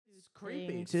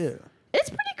creepy too. It's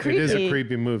pretty creepy. It is a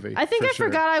creepy movie. I think for I sure.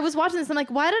 forgot I was watching this. I'm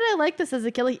like, why did I like this as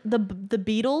a kid? Like, the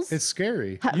Beatles. It's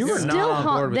scary. You were still not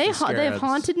on board with the they've scarabs.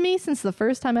 haunted me since the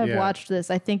first time I've Yeah. watched this.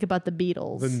 I think about the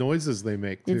Beatles. The noises they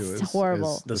make too. It's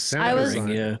horrible. The The sound I was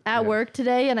design. at work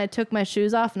today and I took my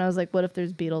shoes off and I was like, what if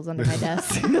there's Beatles under my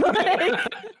desk? Like,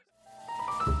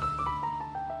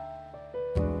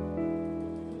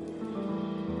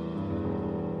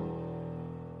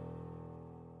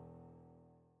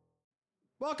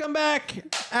 Welcome back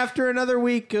after another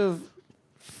week of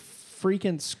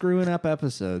freaking screwing up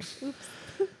episodes.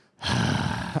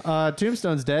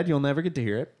 Tombstone's dead. You'll never get to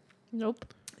hear it. nope.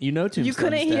 You know Tombstone's You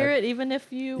couldn't dead. hear it even if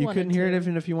you You wanted couldn't hear to. it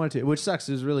even if you wanted to, which sucks.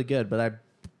 It was really good, but I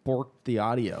borked the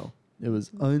audio. It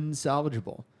was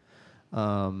unsalvageable.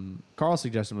 Carl's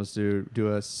suggestion was to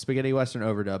do a spaghetti western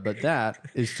overdub, but that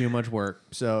is too much work,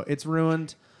 so it's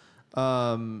ruined.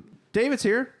 David's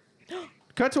here.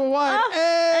 Cut to a wide.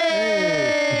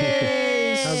 Hey!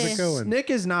 How's it going? Nick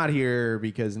is not here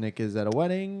because Nick is at a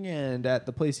wedding, and at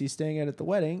the place he's staying at the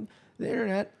wedding, the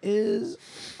internet is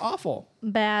awful.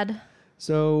 Bad.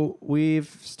 So we've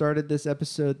started this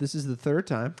episode. This is the third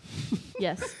time.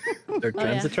 Yes. Third Oh,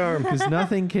 time's yeah. the charm. Because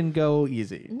nothing can go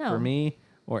easy No. for me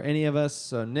or any of us.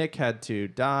 So Nick had to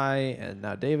die, and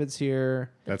now David's here,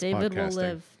 But That's David will podcasting.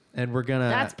 live. and we're gonna.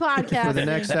 That's podcasting. For the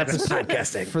next episode,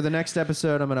 podcasting. for the next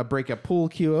episode, I'm gonna break a pool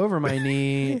cue over my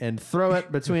knee and throw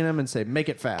it between them and say, "Make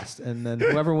it fast," and then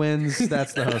whoever wins,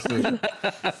 that's the host.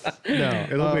 No,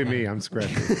 It'll be me. I'm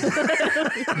scratching.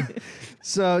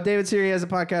 So David's here. He has a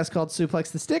podcast called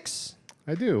Suplex the Sticks.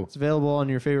 I do. It's available on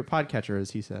your favorite podcatcher,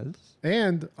 as he says.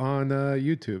 And on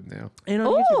YouTube now. And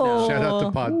on YouTube now. Shout out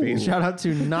to Podbean. Shout out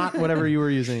to not whatever you were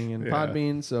using in Yeah.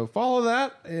 Podbean. So follow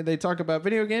that. And they talk about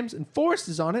video games, and Forrest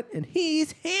is on it, and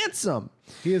he's handsome.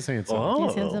 He is handsome. Oh.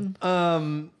 He's handsome.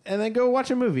 And then go watch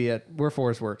a movie at where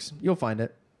Forrest works. You'll find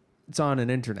it. It's on an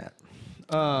internet.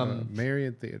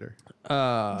 Marion Theater.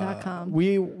 .com.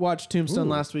 We watched Tombstone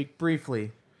Ooh. last week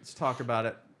briefly. Let's talk about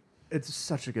it. It's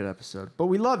such a good episode, but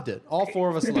we loved it. All four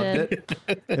of us loved it.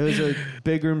 It was a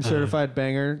big room certified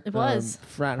banger. It was.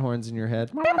 Frat horns in your head.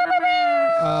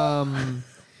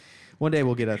 One day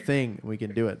we'll get a thing. We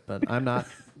can do it, but I'm not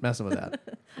messing with that.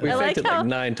 We've I like faked it how- like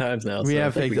 9 times now. We so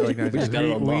have faked it like nine we just times. got it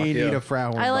We unlocked, need yeah. a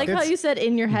frat horn. I like how bucket. you said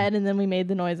in your head and then we made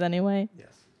the noise anyway. Yes.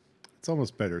 It's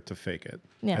almost better to fake it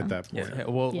Yeah. at that point. Okay,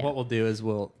 well, Yeah. what we'll do is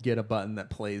we'll get a button that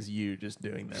plays you just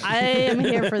doing that. I am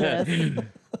here for this.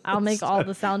 I'll make all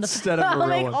the sound effects. Instead of a I'll real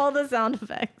make one. all the sound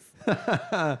effects.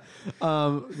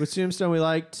 With Tombstone, we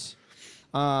liked.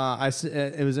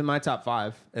 It was in my top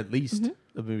 5 at least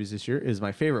Mm-hmm. of movies this year. It is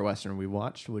my favorite western we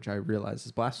watched, which I realize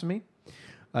is blasphemy.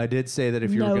 I did say that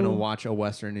if you were going to No. watch a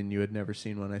western and you had never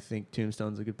seen one, I think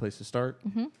Tombstone's a good place to start.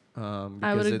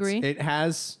 I would because agree. It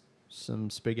has some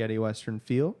spaghetti western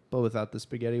feel, but without the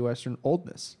spaghetti western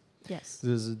oldness. Yes.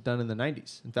 This is done in the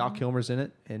 90s. And Val Kilmer's in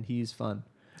it, and he's fun.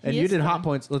 And He you is did fun. hot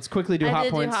points. Let's quickly do I hot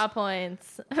did points do hot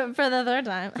points for the third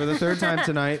time. for the third time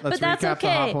tonight. Let's but that's recap the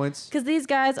hot okay points. because these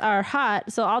guys are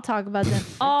hot, so I'll talk about them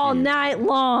all night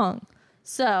long.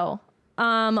 So,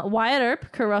 Wyatt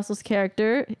Earp, Kurt Russell's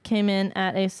character, came in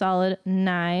at a solid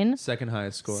 9. Second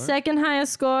highest score. Second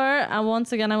highest score.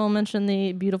 Once again, I will mention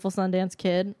the beautiful Sundance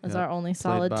Kid as Yep. our only Played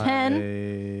solid by-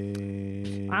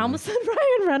 10. I almost said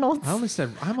Ryan Reynolds. I almost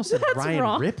said That's Ryan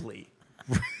wrong. Ripley.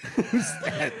 Who's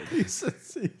that?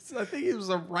 I think he was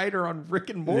a writer on Rick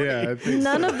and Morty. Yeah, I think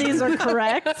None so. of these are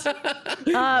correct.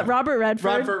 Robert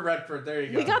Redford. Redford. There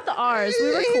you go. We got the R's. We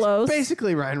were He's close.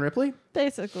 Basically, Ryan Ripley.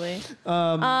 Basically.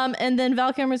 And then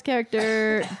Val Kilmer's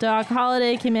character, Doc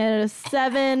Holliday, came in at a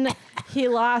 7. He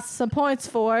lost some points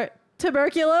for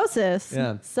tuberculosis.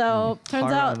 Yeah. So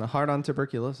turns out hard on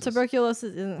tuberculosis.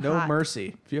 tuberculosis isn't No hot.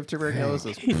 mercy. If you have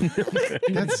tuberculosis,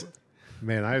 That's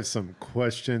man. I have some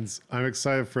questions. I'm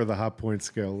excited for the hot point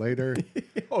scale later,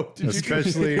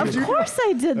 especially Of course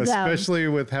I did that. especially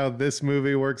with how this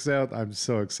movie works out. I'm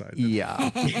so excited.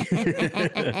 yeah.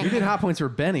 You did hot points for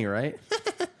Benny, right?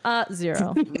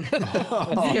 0. 0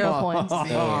 points.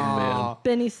 Oh,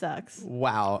 Benny sucks.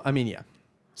 Wow. I mean, yeah.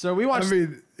 So we watched. I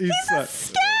mean, he's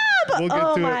Scab! We'll get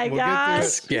Oh to it. my We'll get to gosh. it.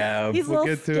 Scab. He's a We'll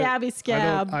little get to scabby it.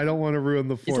 scab. I don't want to ruin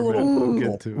the a format. little We'll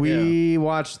get to it. We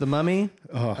watched The Mummy.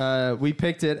 Oh. We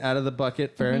picked it out of the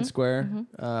bucket, fair Mm-hmm. and square.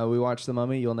 We watched The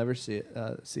Mummy. You'll never see it,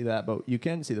 see that, but you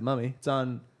can see The Mummy. It's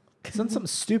on something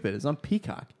stupid. It's on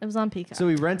Peacock. It was on Peacock. So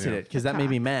we rented Yeah. it because that made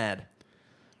me mad.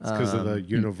 It's because of the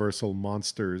Universal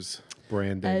Monsters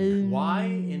branding. Why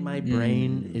in my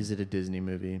brain is it a Disney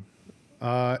movie?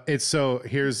 It's so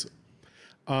here's.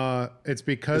 It's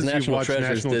because you National watched Treasure's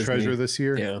National Disney. Treasure this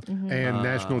year, Yeah. and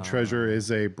National Treasure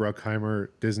is a Bruckheimer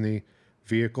Disney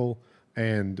vehicle.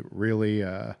 and really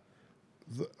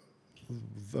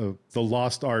the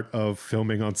lost art of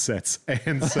filming on sets.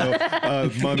 And so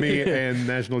Mummy and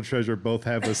National Treasure both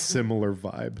have a similar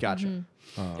vibe. Gotcha.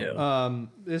 Yeah.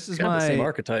 This is Kind of the same my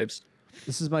archetypes.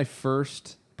 this is my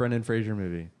first Brendan Fraser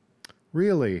movie.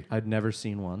 Really? I'd never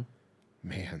seen one.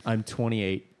 Man. I'm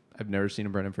 28. I've never seen a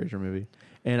Brendan Fraser movie.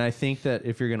 And I think that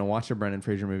if you're going to watch a Brendan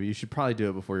Fraser movie, you should probably do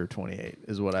it before you're 28,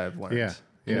 is what I've learned. Yeah.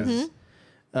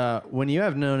 Yeah. When you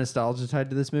have no nostalgia tied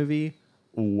to this movie,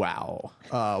 wow.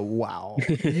 Wow.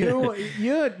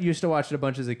 you used to watch it a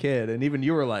bunch as a kid, and even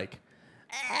you were like,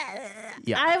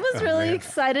 yeah. I was really man.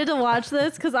 excited to watch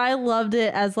this because I loved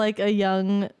it as like a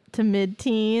young to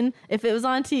mid-teen. If it was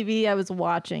on TV, I was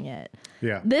watching it.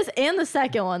 Yeah. This and the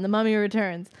second one, The Mummy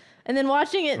Returns. And then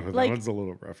watching it, That like, one's a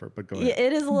little rougher, but go yeah, ahead.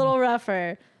 it is a little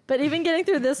rougher. But even getting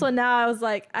through this one now, I was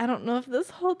like, I don't know if this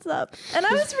holds up. And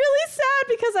I was really sad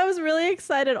because I was really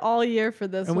excited all year for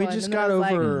this And one. we just then I got was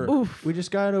like, over oof. we just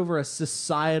got over a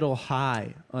societal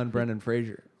high on Brendan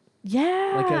Fraser.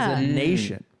 Yeah. Like as a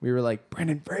nation, we were like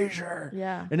Brendan Fraser.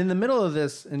 Yeah. And in the middle of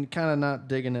this, and kind of not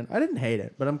digging it. I didn't hate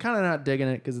it, but I'm kind of not digging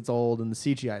it because it's old and the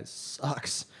CGI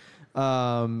sucks.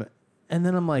 And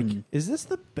then I'm like, is this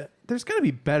there's got to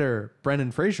be better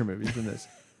Brendan Fraser movies than this?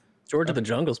 George of the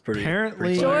Jungle's pretty.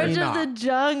 Apparently, George not. of the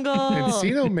Jungle.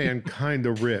 Encino Man kind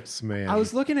of rips, man. I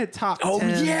was looking at top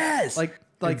 10. yes! Like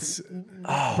It's-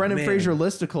 Brendan man. Fraser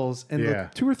listicles, and Yeah. the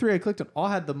 2 or 3 I clicked on all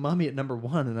had The Mummy at number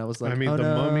 1, and I was like, I mean, oh, The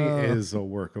no. Mummy is a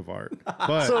work of art.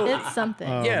 But So- It's something.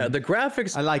 Yeah, the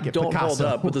graphics I like it, don't hold Picasso.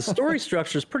 up, but the story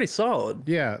structure is pretty solid.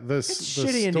 yeah, It's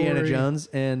shitty Indiana Jones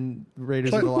and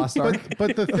Raiders of the Lost Ark.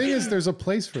 But the thing is, there's a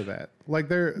place for that. Like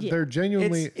they're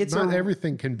genuinely It's not a-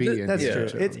 everything can be. That's Indiana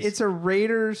true. Jones. It's a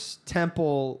Raiders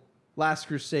Temple Last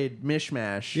Crusade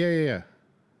mishmash, yeah.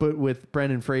 but with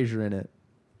Brendan Fraser in it.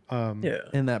 Yeah.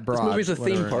 In that broad. This movie's a theme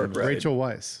whatever. park, right? Rachel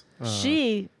Weisz.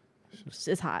 She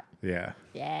is hot. Yeah.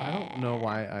 Yeah. I don't know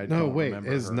why I No, don't wait,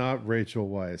 remember is her. not Rachel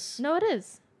Weisz. No, it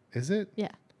is. Is it? Yeah.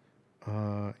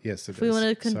 Yes, it is. If we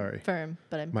want to Sorry. confirm,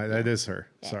 but I'm. That is her.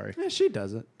 Sorry. Yeah, she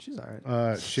does it. She's all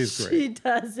right. She's great. She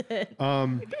does it.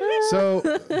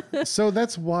 So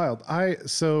that's wild.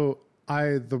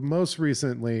 The most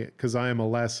recently, because I am a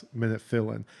last minute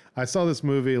fill-in, I saw this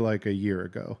movie like a year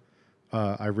ago.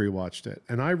 I rewatched it,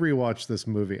 and I rewatched this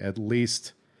movie at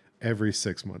least every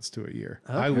 6 months to a year.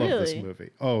 I love this Really? movie.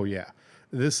 Oh yeah,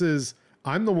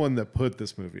 I'm the one that put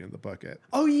this movie in the bucket.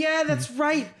 Oh yeah, that's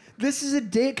right. This is a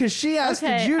date because she asked,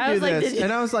 Okay, "Did you I do was like, this?" did you-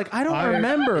 And I was like, "I don't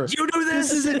remember." You do this?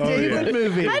 This is a Oh, David yeah.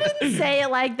 movie. I didn't say it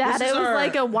like that. This It is was our-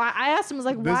 like a why. I asked him, I was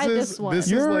like, why this one? this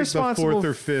is You're like the responsible fourth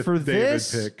or fifth for David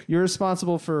this. pick. You're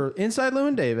responsible for Inside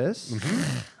Llewyn Davis,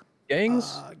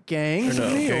 Gangs? Gangs of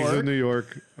New Gangs of York. New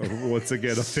York. Once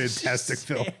again, a fantastic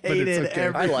film, but hated it's okay.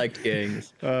 I liked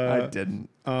Gangs. I didn't.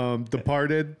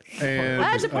 Departed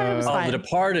and Departed was Oh, fine. The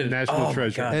Departed. National Oh my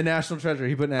Treasure. God. And National Treasure.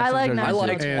 He put National like Treasure. I National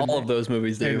liked And- all of those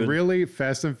movies, David. And really,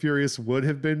 Fast and Furious would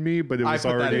have been me, but it I was put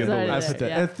that already in. in the Sorry, I list. put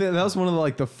that. Yeah. That was one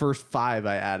of the first 5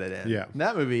 I added in. Yeah.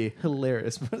 That movie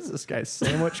hilarious. What is this guy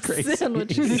sandwich crazy?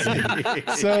 Sandwich.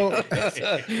 So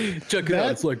Check it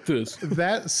out. It's like this.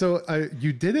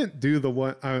 you didn't do the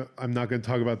one. I'm not going to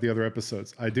talk about the other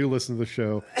episodes. I do listen to the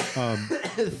show.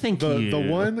 Thank The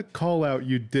one call out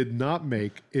you did not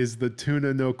make is the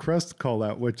tuna no crust call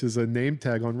out, which is a name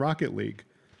tag on Rocket League.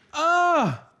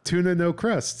 Tuna no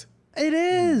crust. It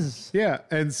is. Yeah,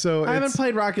 and so I haven't it's-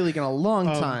 played Rocket League in a long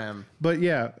time. But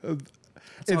yeah, I'll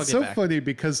it's get so back. funny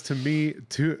because to me,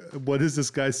 what is this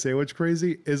guy sandwich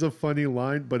crazy is a funny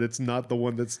line, but it's not the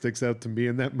one that sticks out to me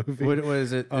in that movie. What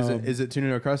is it? Is it Tuna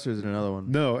No Crust or is it another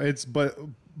one? No,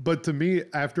 but to me,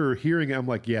 after hearing it, I'm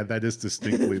like, yeah, that is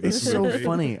distinctly this It's so movie.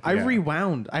 funny. I Yeah.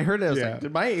 rewound. I heard it. I was Yeah. like,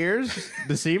 did my ears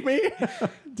deceive me?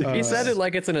 He said it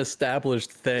like it's an established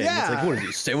thing. It's like, Yeah. what are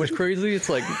you, sandwich crazy? It's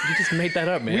like, you just made that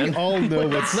up, We man. all know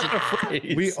It's what not a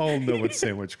phrase. we all know what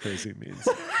sandwich crazy means.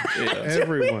 Yeah.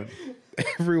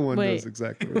 Everyone Wait. knows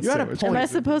exactly what You had a sandwich Am I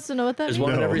crazy supposed to know what that There's means?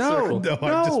 one in every No. circle. No, I'm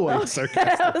No. just being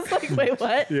sarcastic. I was like, wait,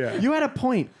 what? Yeah. You had a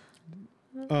point.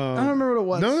 I don't remember what it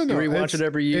was. No. You rewatch it's- it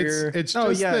every year? It's Oh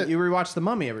just yeah, that, you rewatch The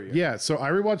Mummy every year. yeah. So I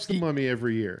rewatch The Mummy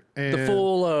every year. And The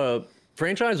full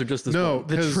franchise or just this no, one?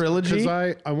 The 'cause- trilogy?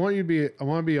 'cause I want you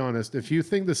to be honest. If you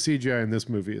think the CGI in this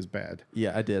movie is bad,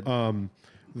 Yeah, I did.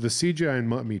 the CGI in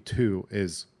Mummy 2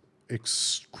 is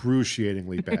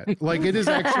excruciatingly bad. Like it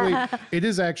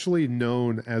is actually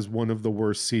known as one of the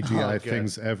worst CGI good.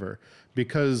 things ever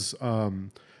because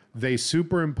they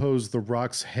superimpose the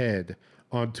Rock's head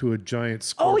onto a giant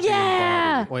Oh, scorpion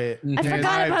yeah. body. Wait, I forgot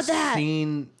I've about that.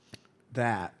 seen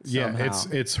that. Yeah, somehow.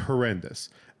 it's horrendous.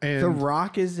 And The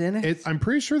Rock is in it. I'm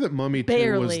pretty sure that Mummy 2 was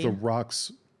Barely. The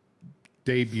Rock's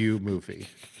debut movie.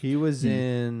 He was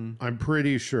in. I'm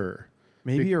pretty sure.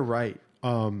 Maybe you're right. It's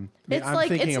I'm like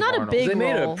thinking it's of not a Arnold. big They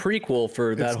made a role. prequel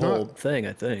for that It's whole not- thing,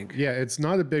 I think. Yeah, it's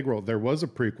not a big role. There was a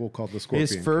prequel called The Scorpion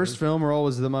His first film role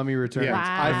was The Mummy Returns. Yeah.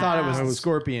 I thought it was Wow. The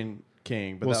Scorpion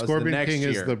King, but Well, that was Scorpion the next King year.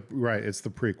 is it's the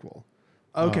prequel.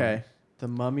 Okay. The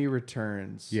Mummy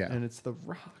Returns. Yeah. And it's The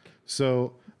Rock.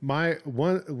 So my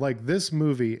one like this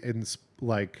movie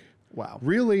like Wow.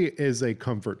 really is a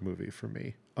comfort movie for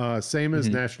me. Same as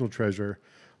National Treasure.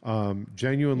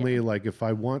 Genuinely, like if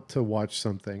I want to watch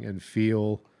something and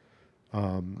feel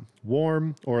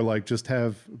warm or like just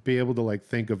be able to like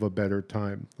think of a better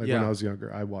time. Like when Yeah. I was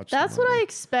younger, I watched. That's The what I Mummy.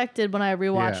 expected when I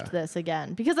rewatched Yeah. this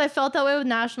again because I felt that way with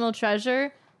National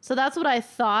Treasure. So that's what I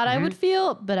thought I would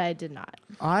feel, but I did not.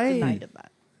 Did not I get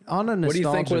that. on a nostalgia. What do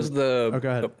you think was the? Oh, go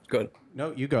ahead. Go ahead.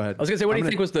 No, you go ahead. I was gonna say, what do you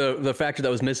think was the factor that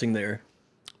was missing there?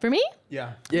 For me,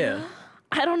 Yeah. Yeah.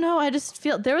 I don't know. I just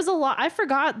feel there was a lot. I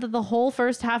forgot that the whole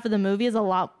first half of the movie is a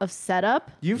lot of setup.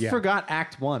 You Yeah. forgot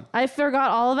Act 1. I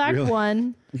forgot all of Act Really?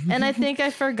 1, and I think I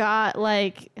forgot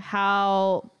like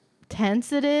how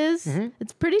tense it is.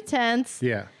 It's pretty tense.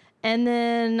 Yeah. And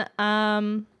then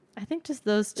I think just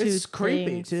those two. It's creepy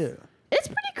things. too. It's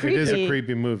pretty creepy. It is a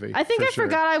creepy movie. I think for I sure.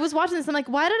 forgot I was watching this. I'm like,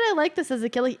 why did I like this as a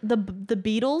kid? Like, the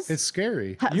Beatles. It's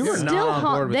scary. You were not on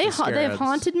board with the they've scarabs.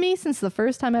 haunted me since the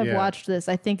first time I've Yeah. watched this.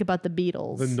 I think about the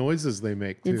Beatles. The noises they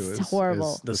make too. It's is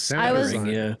horrible. the The sound I was design.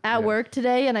 yeah. at work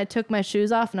today and I took my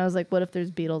shoes off and I was like, what if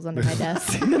there's Beatles under my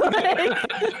desk? Like,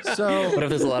 So What if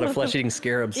there's a lot of flesh-eating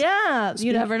scarabs? yeah,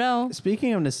 you never know.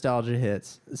 speaking of nostalgia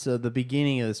hits, so the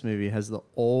beginning of this movie has the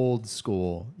old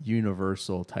school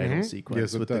Universal title sequence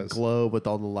Yes, it with does. the globe with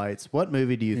all the lights. What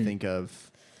movie do you think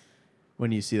of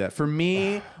when you see that? For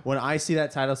me, when I see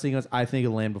that title sequence, I think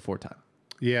of Land Before Time.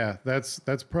 Yeah, that's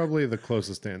probably the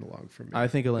closest analog for me. I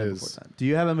think of Land is- Before Time. Do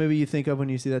you have a movie you think of when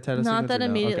you see that title sequence? Not that or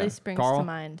no? immediately Okay. springs Carl? to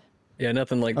mind. Yeah,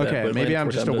 nothing like that. Okay, but maybe Land I'm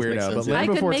Before just Time a does make weirdo, sense. but I Land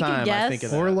could Before make a Time, I guess. think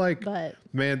of that. Or like, But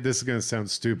man, this is gonna sound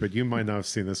stupid. You might not have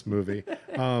seen this movie,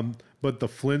 but the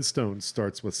Flintstones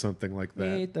starts with something like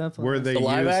Meet that, the where they The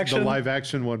live use action? the live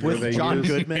action one where With they John use,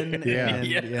 Goodman. Yeah. And,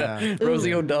 yeah.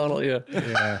 Rosie O'Donnell. Yeah.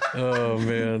 Yeah, Oh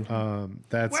man.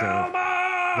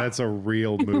 that's a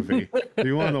real movie. If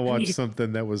you want to watch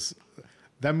something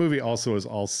that movie also is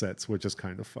all sets, which is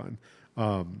kind of fun.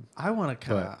 I want to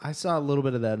kind of. I saw a little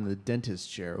bit of that in the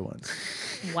dentist chair once.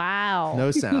 wow.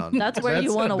 No sound. That's where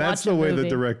you want to watch That's the a way movie. the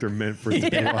director meant for it to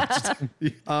be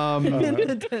watched.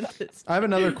 I have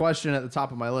another question at the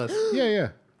top of my list. Yeah.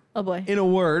 Oh boy. In a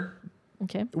word,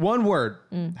 Okay. one word,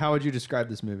 how would you describe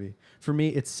this movie? For me,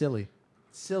 it's silly.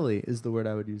 Silly is the word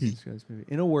I would use to describe this movie.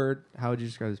 In a word, how would you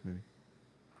describe this movie?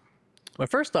 My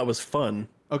first thought was fun.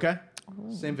 Okay.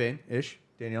 Same vein ish.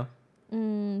 Danielle.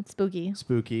 Spooky.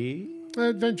 Spooky.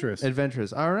 Adventurous.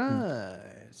 Adventurous. All right.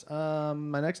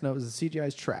 My next note is the CGI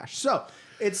is trash. So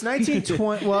it's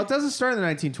 1920. Well, it doesn't start in the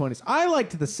 1920s. I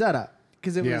liked the setup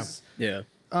because it Yeah. was, Yeah.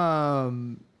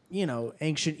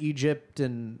 ancient Egypt,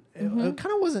 and it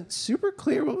kind of wasn't super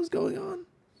clear what was going on.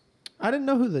 I didn't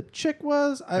know who the chick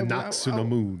was.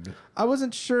 Moon. I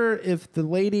wasn't sure if the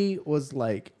lady was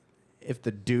like, if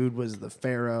the dude was the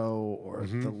pharaoh or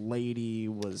if the lady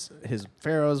was his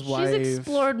pharaoh's wife. She's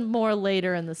explored more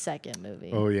later in the second movie.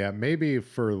 Oh yeah, maybe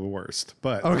for the worst,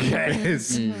 but Okay.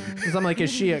 it's, Because I'm like,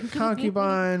 is she a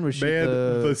concubine? Was she man,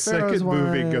 the pharaoh's second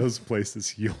movie wife? goes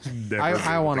places you'll never.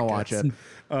 I want to watch it.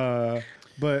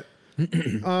 But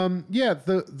yeah,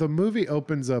 the movie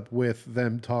opens up with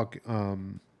them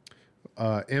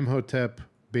Imhotep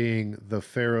being the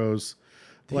pharaoh's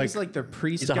He's like the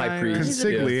priest. He's a high guy, priest.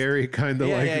 right? consigliere kind of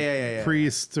Yeah, like yeah.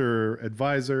 priest or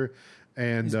advisor,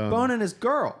 and He's boning his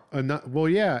girl. and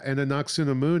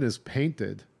Anaxuna Moon is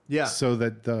painted, Yeah. so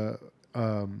that the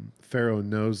pharaoh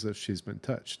knows that she's been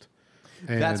touched.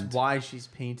 And That's why she's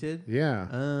painted. yeah,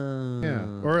 Oh.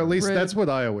 yeah, or at least Rude. that's what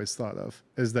I always thought of,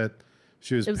 is that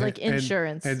she was. It was like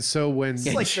insurance. and so when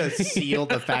It's like the seal,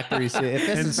 the factory seal. If this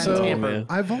and has been so tampered. man.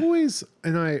 I've always,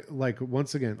 and I like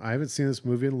once again, I haven't seen this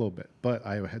movie in a little bit, but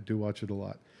I do watch it a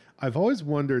lot. I've always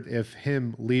wondered if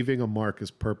him leaving a mark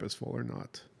is purposeful or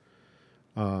not.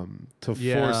 To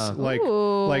Yeah. force like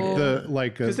Ooh.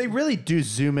 Because they really do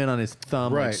zoom in on his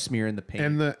thumb, like Right. smearing the paint.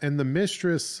 and the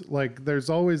mistress, like there's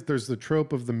the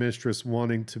trope of the mistress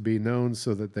wanting to be known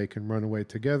so that they can run away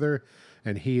together,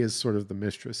 and he is sort of the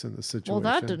mistress in the situation. Well,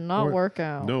 that did not work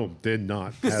out. No, did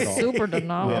not at all. Super did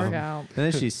not work out. And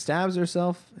then she stabs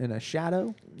herself in a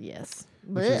shadow, Yes.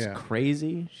 which is Yeah.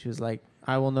 crazy. She was like,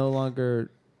 I will no longer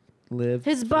live.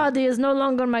 His body is no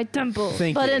longer my temple,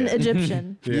 Thank but you. in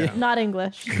Egyptian, Yeah. not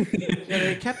English. Yeah,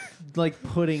 they kept like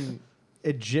putting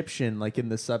Egyptian like in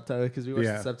the subtitle because we watched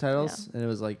Yeah. the subtitles and it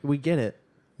was like we get it.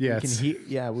 Yes.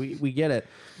 We get it.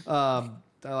 I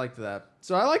liked that.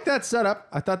 So I like that setup.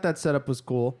 I thought that setup was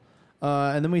cool.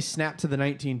 And then we snap to the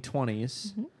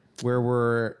 1920s where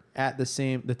we're at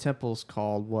the temple's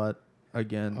called what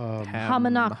again?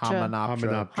 Hamunaptra.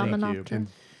 Hamunaptra. Thank you. Hamunaptra.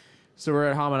 So we're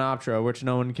at Hamunaptra, which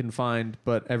no one can find,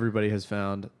 but everybody has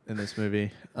found in this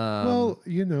movie. Well,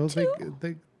 you know, they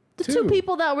The two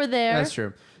people that were there. That's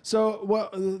true. So, well,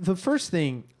 the first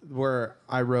thing where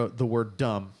I wrote the word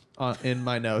dumb in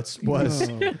my notes was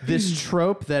this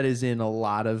trope that is in a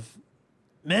lot of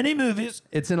many movies.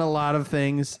 It's in a lot of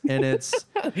things, and it's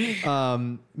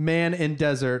man in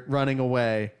desert running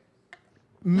away.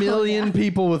 Million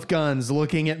people with guns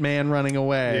looking at man running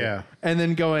away. Yeah. And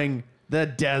then going, the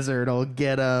desert will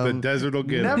get him. The desert will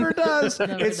get 'em. Never does.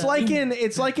 Never It's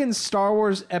does. like in Star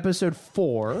Wars Episode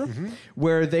 4,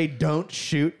 where they don't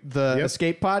shoot the Yep.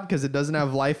 escape pod because it doesn't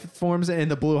have life forms.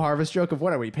 And the Blue Harvest joke of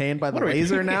what are we paying by the What are we-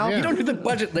 laser now? Yeah. You don't do the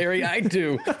budget, Larry. I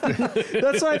do.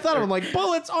 That's what I thought of. I'm like,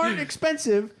 bullets aren't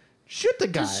expensive. Shoot the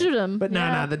guy. Just shoot him. But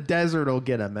Yeah. no, the desert will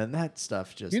get him, and that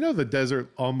stuff just. You know, the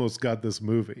desert almost got this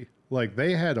movie. Like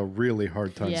they had a really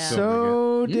hard time Yeah. filming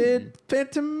so did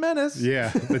Phantom Menace. it. Yeah,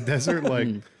 the desert, like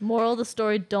Moral of the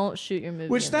story: don't shoot your movie.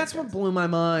 Which in that's the what blew my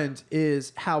mind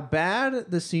is how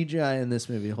bad the CGI in this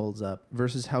movie holds up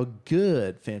versus how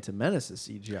good Phantom Menace's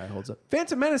CGI holds up.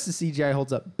 Phantom Menace's CGI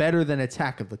holds up better than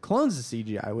Attack of the Clones'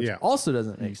 CGI, which Yeah. also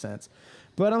doesn't make sense.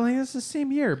 But I'm like, it's the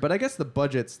same year. But I guess the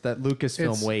budgets that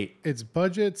Lucasfilm weight, it's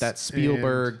budgets. that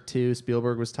Spielberg too.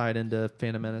 Spielberg was tied into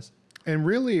Phantom Menace. and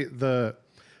really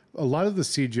a lot of the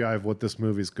CGI of what this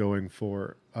movie's going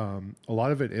for, a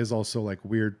lot of it is also like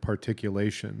weird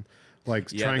particulation,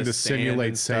 like Yeah, trying the to sand simulate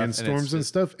and stuff, and it's sandstorms and just-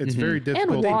 stuff. It's very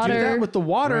difficult. They do water. that with the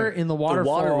water Right. in the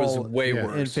waterfall. water was way Yeah. in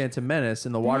worse. Phantom Menace,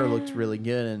 and the water looked really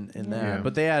good in that. Yeah.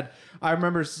 But they had, I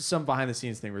remember some behind the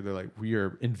scenes thing where they're like, we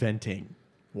are inventing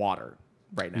water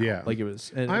right now. Yeah. Like it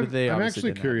was. And I'm, they I'm obviously actually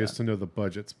didn't have curious that. to know the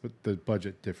budgets, but the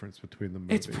budget difference between the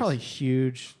movies. It's probably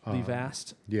hugely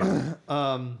vast. yeah.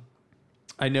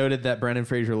 I noted that Brandon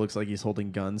Fraser looks like he's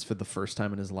holding guns for the first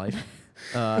time in his life,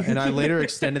 and I later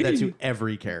extended that to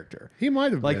every character. He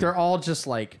might have Like been. they're all just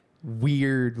like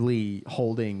weirdly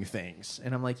holding things,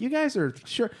 and I'm like, you guys are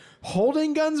sure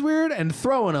holding guns weird and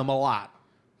throwing them a lot.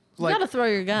 You gotta throw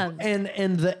your guns.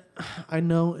 And the I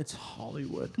know it's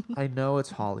Hollywood. I know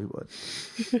it's Hollywood.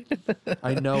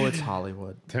 I know it's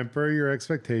Hollywood. Temper your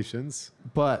expectations.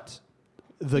 But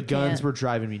the guns can't. were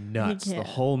driving me nuts the can't.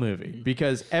 whole movie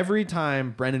because every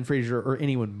time Brendan Fraser or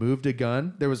anyone moved a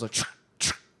gun, there was a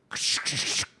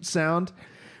sound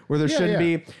where there Yeah, shouldn't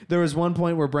yeah. be. There was one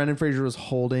point where Brendan Fraser was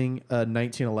holding a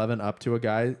 1911 up to a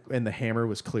guy and the hammer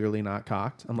was clearly not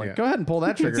cocked. I'm like, Yeah. go ahead and pull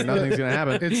that trigger. Nothing's gonna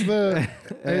happen. It's the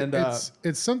And,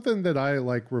 it's something that I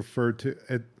like refer to,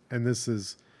 and this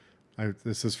is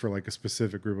for like a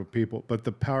specific group of people, but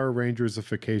the Power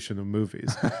Rangersification of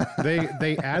movies.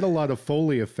 they add a lot of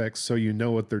Foley effects so you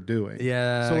know what they're doing.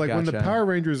 Yeah, So like when the gotcha. Power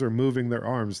Rangers are moving their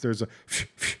arms, there's a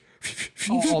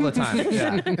all the time.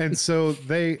 Yeah. and so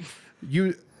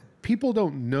people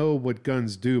don't know what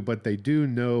guns do, but they do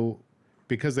know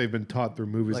because they've been taught through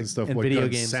movies and stuff in what video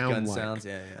guns games, sound gun like. sounds.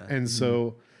 Yeah, yeah. And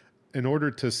so, in order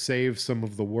to save some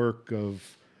of the work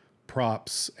of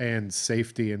props and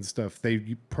safety and stuff,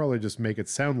 you probably just make it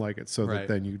sound like it so Right. that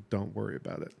then you don't worry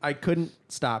about it. I couldn't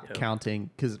stop counting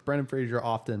because Brendan Fraser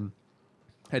often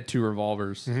had 2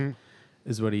 revolvers,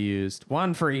 is what he used.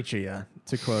 One for each of you,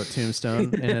 to quote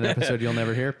Tombstone in an episode you'll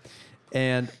never hear.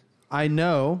 And I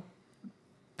know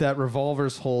that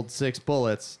revolvers hold 6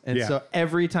 bullets, and Yeah. so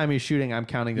every time he's shooting, I'm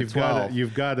counting to 12.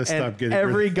 You've got to and stop getting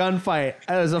every gunfight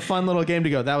is a fun little game to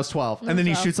go. That was 12, and then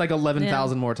he 12. shoots like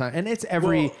 11,000 more times, and it's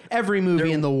every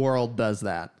movie in the world does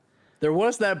that. There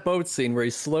was that boat scene where he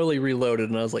slowly reloaded,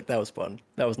 and I was like, that was fun.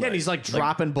 That was Yeah, nice. and he's like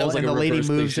dropping that was bullets, and like the a lady reverse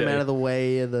moves him cliche. out of the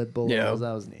way of the bullets. Yeah.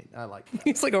 That was neat. I like that.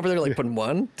 He's like over there, like putting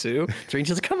 1, 2, 3.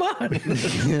 She's like, come on.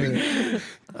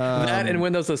 That and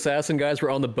when those assassin guys were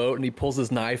on the boat, and he pulls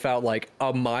his knife out like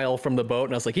a mile from the boat,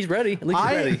 and I was like, he's ready. At least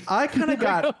he's ready. I kind of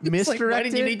got It's like, misdirected. why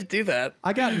did you need to do that?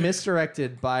 I got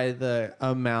misdirected by the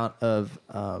amount of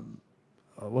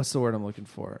what's the word I'm looking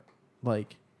for?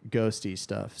 Like ghosty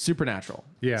stuff, supernatural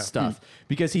stuff.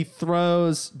 Because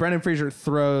Brendan Fraser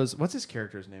throws, what's his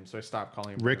character's name? So I stopped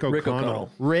calling him Rick Rick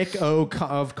O'Connell. O'Connell.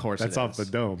 of course. That's off the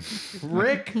dome.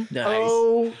 Rick Nice.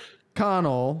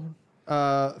 O'Connell.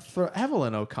 For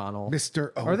Evelyn O'Connell.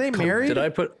 Mr. Are they married? Did I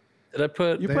put Did I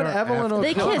put You They put are Evelyn after-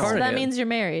 They O'Connell. kissed. That Carnahan. means you're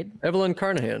married. Evelyn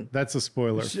Carnahan? That's a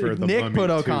spoiler for the Nick Mummy put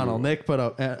 2. O'Connell. Nick put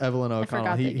Evelyn O'Connell.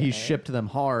 forgot they He get shipped them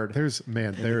hard. There's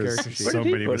character sheet. so Where did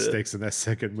he many put it? mistakes in that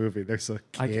second movie. There's a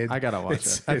kid. I gotta watch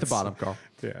It's- it at the it's- bottom, Carl.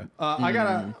 Yeah. I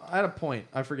had a point.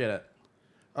 I forget it.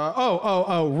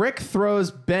 Rick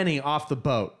throws Benny off the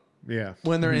boat Yeah.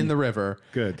 when they're in the river.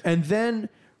 Good. And then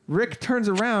Rick turns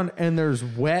around and there's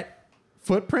wet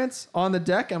footprints on the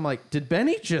deck. I'm like, did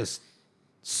Benny just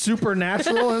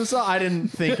supernatural himself? I didn't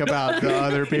think about the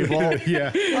other people.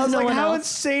 Yeah. I was No like, one how else.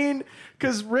 insane.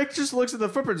 Because Rick just looks at the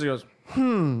footprints and goes,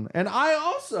 And I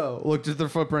also looked at the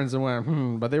footprints and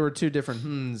went, but they were two different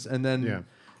hmms. And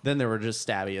then there were just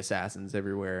stabby assassins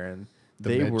everywhere. And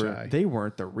Magi. they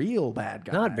weren't the real bad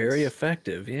guys. Not very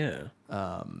effective. Yeah.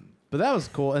 But that was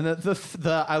cool. And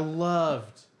the I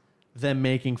loved them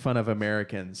making fun of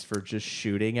Americans for just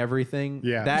shooting everything.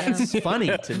 Yeah. That's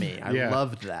funny to me. I Yeah.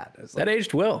 loved that. It's That like,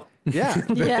 aged well. yeah.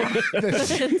 Yeah.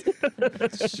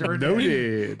 Sure did.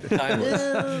 Noted. Timeless.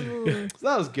 So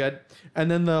that was good. And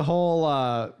then the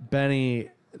whole Benny,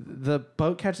 the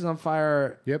boat catches on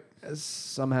fire Yep.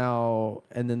 somehow,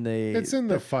 and then It's in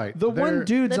the fight. The one They're-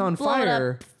 dude's They on blow it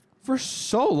fire for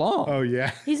so long. Oh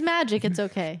yeah. He's magic. It's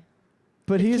okay.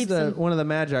 but he's keeps the him- one of the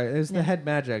magi. It's the Yeah. head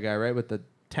magi guy, right? With the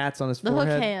tats on his The hook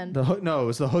forehead. hand. The hook. No, it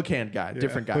was the hook hand guy.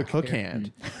 Different guy. hook Hook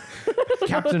hand. hand.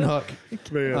 Captain Hook.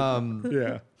 Man.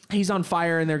 yeah. He's on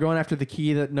fire, and they're going after the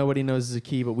key that nobody knows is a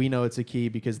key, but we know it's a key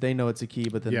because they know it's a key.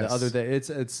 But then Yes. the other day,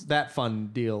 it's that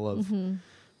fun deal of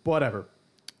whatever.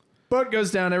 Boat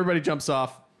goes down, everybody jumps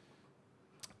off,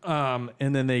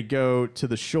 and then they go to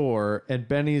the shore, and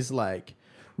Benny's like,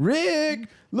 "Rick,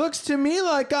 looks to me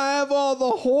like I have all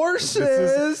the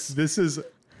horses." This is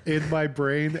in my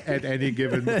brain at any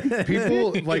given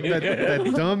people like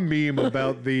that dumb meme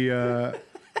about the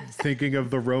thinking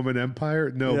of the Roman Empire.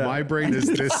 No, Yeah. my brain is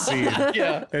this scene.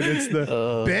 Yeah. And it's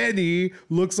the Benny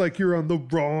looks like you're on the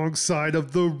wrong side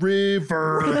of the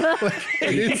river. and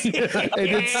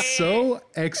it's so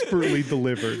expertly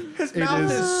delivered. His mouth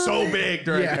is so big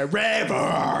during Yeah. the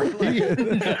river.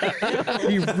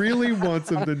 He really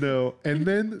wants him to know. And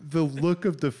then the look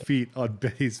of defeat on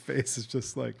Benny's face is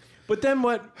just like, But then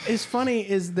what is funny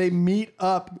is they meet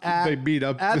up at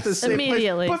the same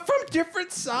Immediately. place, but from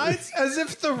different sides, as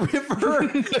if the river,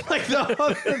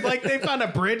 like they found a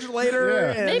bridge later.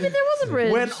 Yeah. And Maybe there was a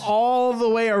bridge. went all the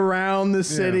way around the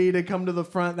city to come to the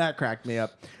front. That cracked me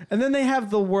up. And then they have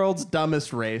the world's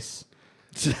dumbest race.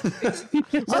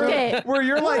 Okay. Where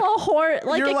you're like, a horse,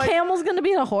 like you're a like- camel's gonna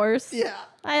beat a horse. yeah,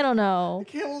 I don't know.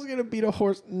 camel's gonna beat a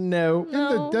horse. No, in the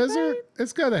No, desert,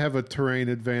 it's got to have a terrain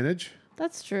advantage.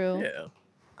 That's true. Yeah.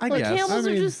 I But guess. camels I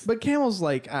mean, are just But camels,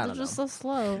 like, I they're don't know. just so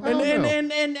slow. I don't know.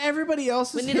 And everybody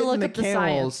else is We need to hitting look the up the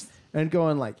camels science. and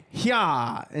going like,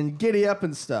 yeah, and giddy up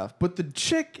and stuff. But the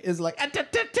chick is like,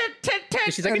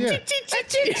 She's like,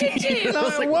 and I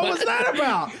was like, what was that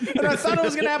about? And I thought it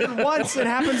was going to happen once. It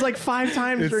happens like 5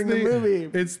 times during the movie.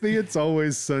 It's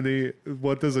always sunny.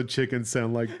 What does a chicken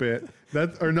sound like? Bit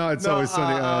that or not? It's No, always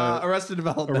sunny. Arrested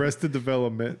Development. Arrested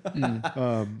Development.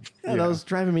 Yeah, that was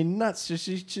driving me nuts.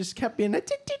 She just kept being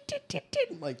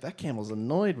like, that camel's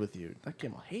annoyed with you. That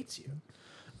camel hates you.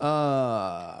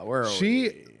 Where are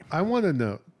we? I want to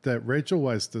note that Rachel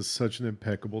Weisz does such an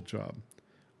impeccable job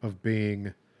of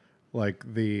being like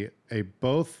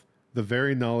both the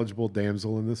very knowledgeable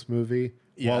damsel in this movie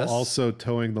while Yes. also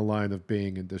towing the line of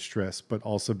being in distress, but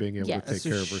also being able Yes. to take So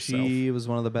care of herself. she was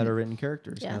one of the better written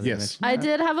characters. Yes. now that you Yes. mention I that.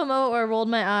 did have a moment where I rolled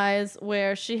my eyes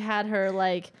where she had her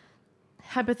like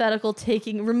hypothetical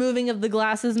removing of the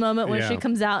glasses moment when she Yeah.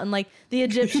 comes out in like the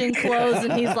Egyptian clothes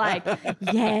and he's like,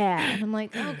 yeah. And I'm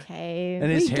like, okay.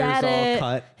 And his we hair's get all it.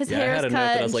 cut. His Yeah, I hair's had a cut. note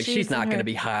that I was and like, she's not in going to her-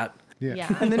 be hot.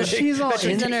 Yeah. And then she's all She's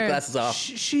into in her- Glasses off.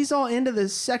 she's all into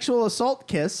this sexual assault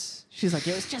kiss. She's like,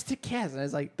 it was just a kiss. And I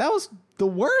was like, that was the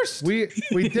worst. We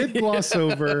did gloss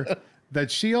over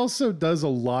that she also does a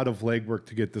lot of legwork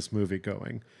to get this movie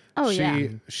going. Oh, yeah.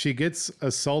 She gets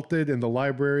assaulted in the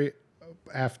library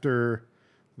after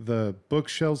the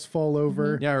bookshelves fall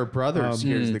over. Yeah, her brother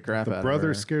scares the crap The out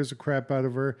brother of her. scares the crap out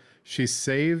of her. She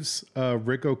saves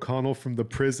Rick O'Connell from the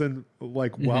prison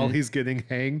like while he's getting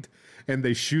hanged, and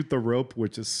they shoot the rope,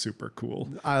 which is super cool.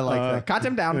 I like that. Cut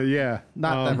him down. Yeah,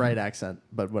 Not the right accent,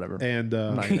 but whatever. and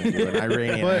I'm not gonna do an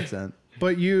Iranian accent.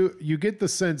 But you get the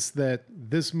sense that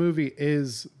this movie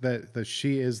is that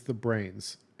she is the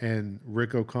brains and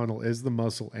Rick O'Connell is the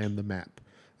muscle and the map,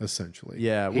 essentially.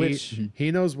 Yeah, which-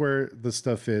 he knows where the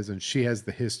stuff is, and she has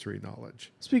the history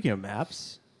knowledge. Speaking of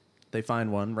maps, they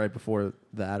find one right before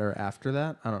that or after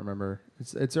that. I don't remember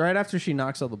It's right after she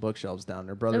knocks all the bookshelves down.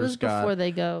 Her It brother's was got before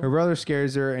they go. her brother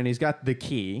scares her, and he's got the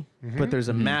key, but there's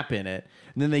a map in it.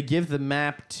 And then they give the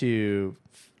map to,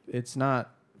 it's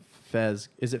not Fez,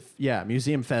 is it? Yeah,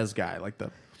 Museum Fez guy, like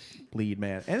the lead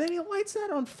man. And then he lights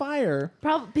that on fire.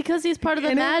 Probably because he's part of the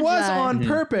And Magi. it was on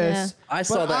purpose. I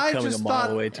saw but that coming a just mile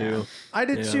thought- away too. I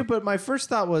did Yeah. too, but my first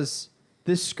thought was,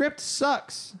 this script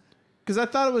sucks. Because I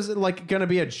thought it was like going to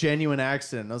be a genuine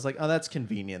accident. I was like, oh, that's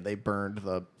convenient. They burned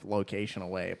the location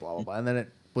away, blah, blah, blah. And then it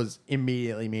was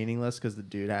immediately meaningless because the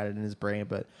dude had it in his brain.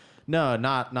 But no,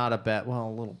 not a bet. Well, a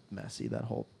little messy. That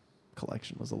whole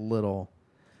collection was a little.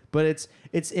 But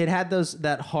it had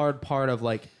that hard part of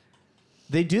like,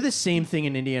 they do the same thing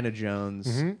in Indiana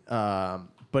Jones,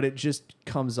 but it just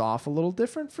comes off a little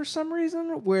different for some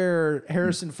reason. Where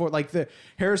Harrison Ford,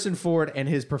 Harrison Ford and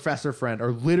his professor friend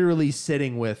are literally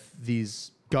sitting with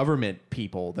these government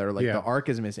people that are like, Yeah. the Ark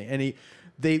is missing, and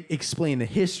they explain the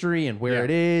history and where Yeah. it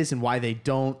is and why they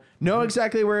don't know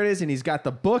exactly where it is, and he's got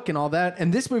the book and all that.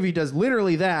 And this movie does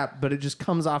literally that, but it just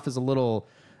comes off as a little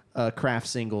Kraft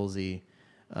Singlesy.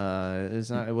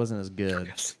 It wasn't as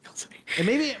good. And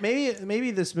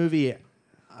maybe this movie,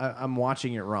 I'm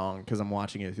watching it wrong because I'm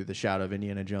watching it through the shadow of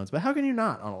Indiana Jones. But how can you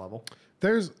not on a level?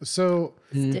 It's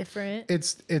different.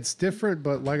 it's different,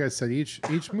 but like I said, each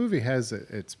movie has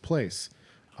its place.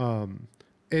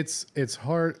 It's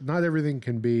hard. Not everything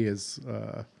can be as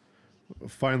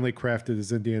finely crafted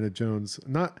as Indiana Jones.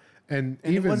 And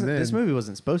even then, this movie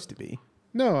wasn't supposed to be.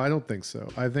 No, I don't think so.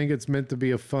 I think it's meant to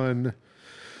be a fun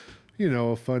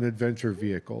adventure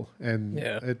vehicle, and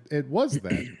Yeah. it was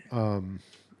that.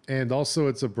 And also,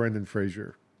 it's a Brendan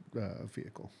Fraser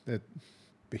vehicle.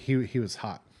 He was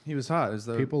hot. He was hot. It was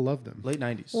the People loved him. late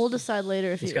 90s. We'll decide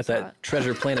later if He's he got was that hot.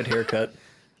 Treasure Planet haircut.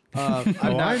 I've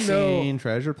I not know- seen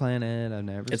Treasure Planet. I've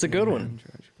never It's a seen good one.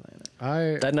 Treasure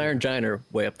Planet. That and Iron Giant are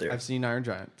way up there. I've seen Iron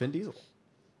Giant. Vin Diesel.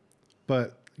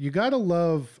 But you gotta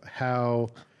love how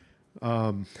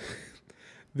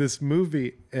this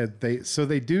movie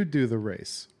they do the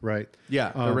race, right?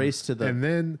 Yeah, the race to the and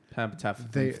then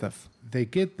they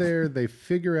get there, they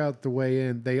figure out the way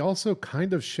in. They also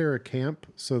kind of share a camp,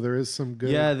 so there is some good.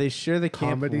 Yeah, they share the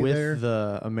camp comedy with there.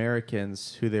 the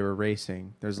Americans who they were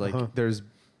racing. There's there's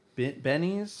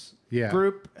Benny's Yeah.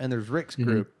 group and there's Rick's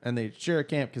group, and they share a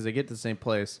camp because they get to the same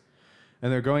place,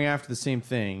 and they're going after the same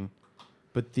thing.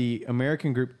 But the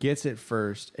American group gets it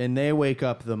first, and they wake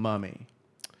up the mummy.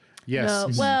 Yes.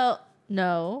 No, well,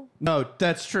 no. No,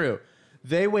 that's true.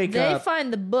 They wake They up.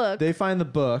 find the book. They find the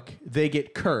book. They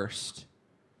get cursed.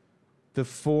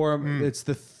 It's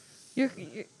the. the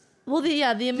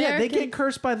American. Yeah, they get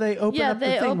cursed by they open Yeah, up the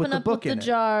they thing open with the up book with in the it.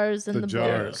 jars and The the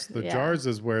jars. book. The Yeah. jars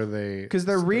is where they Because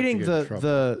they're start to reading get in trouble.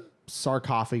 the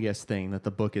sarcophagus thing that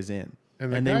the book is in.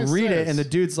 And the And they guy read it, says- and the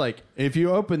dude's like, if you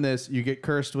open this, you get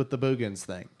cursed with the Boogans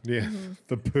thing. Yeah,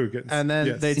 the Boogans. And then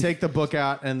Yes. they take the book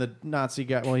out, and the Nazi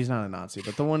guy, well, he's not a Nazi,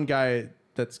 but the one guy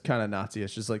that's kind of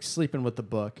Nazi-ish is like sleeping with the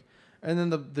book. And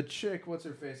then the chick, what's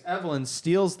her face? Evelyn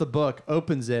steals the book,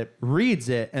 opens it, reads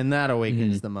it, and that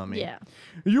awakens the mummy. Yeah.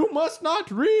 You must not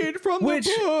read from Which-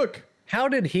 the book. How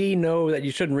did he know that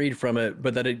you shouldn't read from it,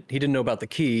 but that he didn't know about the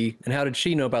key? And how did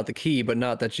she know about the key, but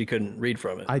not that she couldn't read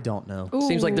from it? I don't know.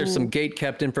 Seems like there's some Ooh.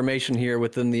 gate-kept information here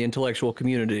within the intellectual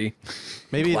community.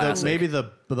 Maybe Classic.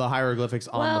 the hieroglyphics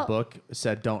on Well, the book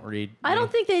said don't read. I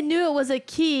don't think they knew it was a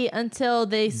key until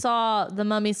they Mm. saw the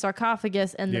mummy's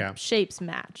sarcophagus and Yeah. the shapes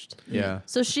matched. Yeah.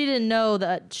 So she didn't know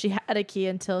that she had a key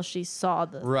until she saw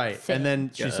the Right. thing. And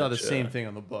then she saw the Gotcha. same thing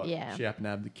on the book. Yeah. She happened to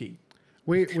have the key.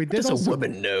 we did Does a also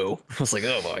woman know? I was like,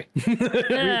 oh boy.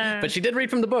 But she did read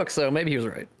from the book, so maybe he was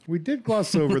right. we did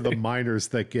gloss over the miners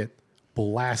that get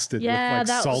blasted Yeah, with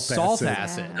that like was- salt, Salt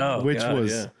acid. acid. Oh, which God,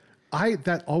 was yeah.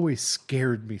 that always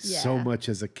scared me so Yeah. much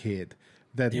as a kid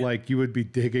that like you would be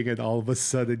digging and all of a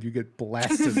sudden you get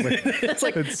blasted with It's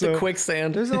like And the so-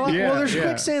 quicksand. There's a lot. Yeah, well, there's yeah.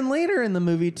 quicksand later in the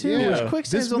movie too. Yeah. Which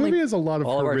quicksand's This only movie has a lot of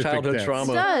all of our horrific childhood deaths.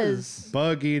 trauma. does.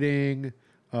 Bug eating,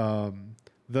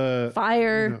 the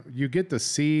Fire. you get to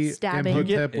see Stabbing.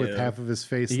 Imhotep with Yeah. half of his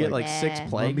face you get like six Yeah.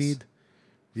 plagues. mummied.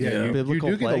 Yeah, Yeah. you Biblical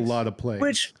do get a plagues. lot of plagues.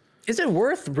 Which, is it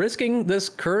worth risking this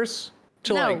curse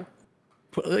to No.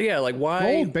 like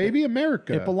why? Old baby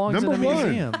America. It belongs Number in a one.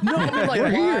 museum. No, I mean, like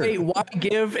We're why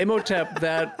give Imhotep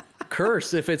that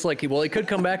curse if it's like, well, he could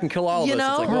come back and kill all of You us.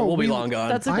 It's like, know? well, we'll be we- long gone.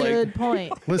 That's a Like, good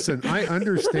point. Listen, I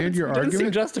understand your doesn't seem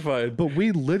argument, justified. but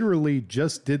we literally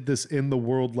just did this in the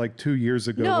world like 2 years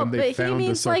ago No, when they but he found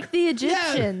means the like the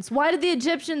Egyptians. Why did the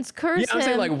Egyptians curse Yeah, I'm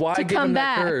saying like, him why to give come him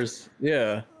back? that curse?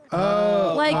 Yeah.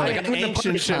 Like, Like, I in wouldn't ancient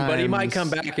punish him, but he might come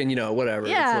times. back and whatever.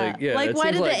 Yeah, It's like, it why seems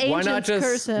did the like, why not ancients just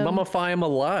curse him? mummify him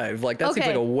alive? Like that seems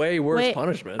like a way worse wait,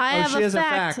 punishment. I have she a has a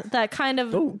fact, fact. that kind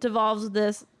of devolves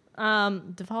this.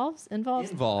 Involves?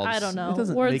 Involves. I don't know. It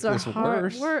doesn't Words make are this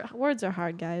hard. worse. Words are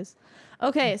hard, guys.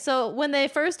 Okay, so when they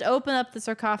first open up the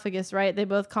sarcophagus, right, they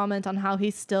both comment on how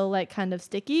he's still like kind of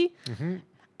sticky. And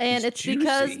He's it's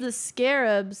because juicy. the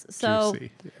scarabs. So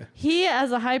Juicy, yeah. he,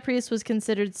 as a high priest, was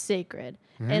considered sacred.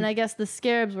 Mm-hmm. And I guess the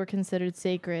scarabs were considered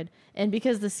sacred. And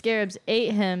because the scarabs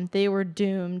ate him, they were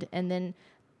doomed. And then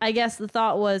I guess the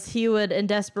thought was he would, in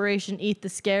desperation, eat the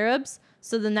scarabs.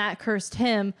 So then that cursed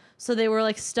him. So they were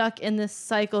like stuck in this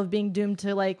cycle of being doomed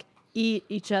to like eat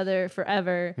each other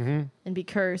forever and be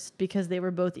cursed because they were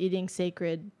both eating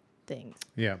sacred things.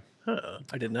 Yeah.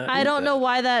 I did not. I don't know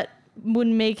why that would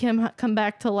make him come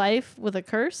back to life with a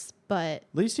curse, but At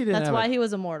least he didn't. that's have why a, he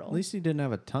was immortal. At least he didn't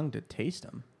have a tongue to taste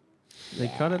them. They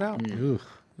cut it out. Ooh.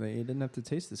 They didn't have to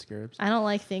taste the scarabs. I don't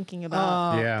like thinking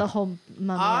about Yeah. the whole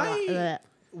mummy. I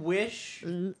wish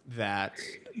that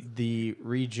the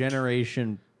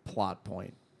regeneration plot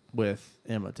point with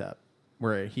Imhotep,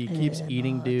 where he keeps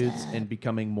eating dudes and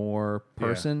becoming more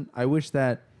person, I wish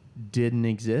that didn't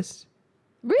exist.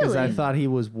 Because Really? I thought he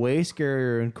was way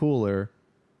scarier and cooler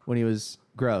when he was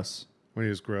gross. When he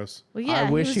was gross. Well, I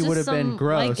wish he was would just have been some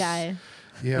gross. white guy.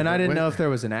 Yeah, And I but didn't when- know if there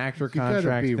was an actor You gotta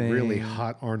contract be thing. really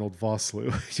hot Arnold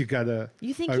Vosloo. You gotta.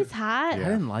 You think I- he's hot? I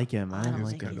didn't like him. I I didn't don't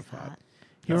like think him. he's of hot. hot.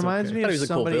 He That's reminds okay. me I thought of he was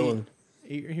a cool somebody. villain.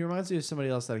 He reminds me of somebody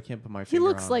else that I can't put my He finger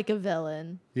looks on. like a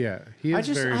villain. Yeah, he is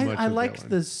very much. I a liked villain.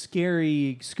 the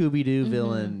scary Scooby Doo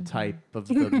villain type of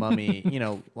the mummy. You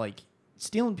know, like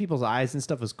stealing people's eyes and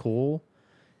stuff is cool,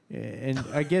 and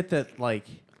I get that like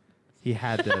he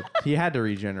had to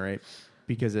regenerate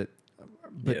because it.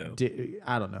 But Yeah.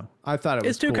 I don't know. I thought it was.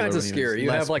 It's two cooler kinds of when he was scary. You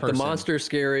less have like person. the monster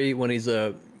scary when he's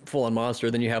a full-on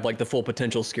monster, then you have like the full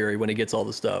potential scary when he gets all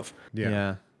the stuff.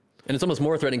 Yeah. And it's almost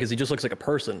more threatening because he just looks like a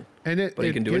person. And it, but he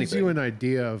it can do gives you anything. an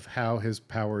idea of how his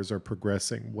powers are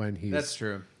progressing when he's That's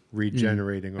true.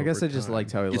 regenerating. I guess I over just time.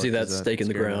 liked how he You looked. see that as a stake in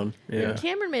the experiment. ground. Yeah.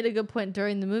 Cameron made a good point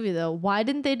during the movie, though. Why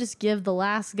didn't they just give the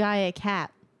last guy a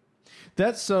cat?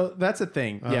 That's a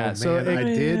thing. Oh, Yeah. man, So I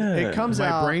did. it comes My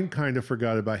out. brain kind of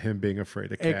forgot about him being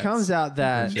afraid of cats. It comes out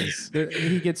that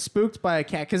he gets spooked by a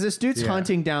cat because this dude's Yeah.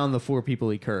 hunting down the 4 people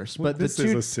he cursed. But this the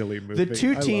is two, a silly The movie.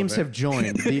 two I love teams it. have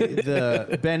joined.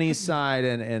 The Benny's side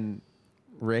and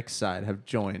Rick's side have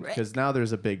joined because now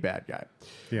there's a big bad guy.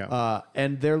 Yeah.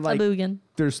 And they're A like, Boogan.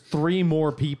 there's 3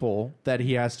 more people that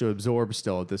he has to absorb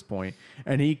still at this point,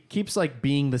 and he keeps like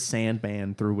being the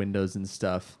Sandman through windows and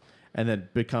stuff. And then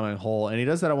becoming whole, and he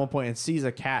does that at one point and sees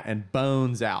a cat and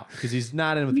bones out because he's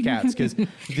not in with cats because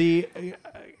the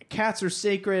cats are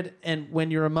sacred, and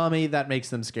when you're a mummy, that makes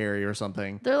them scary or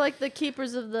something. They're like the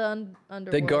keepers of the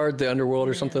underworld. They guard the underworld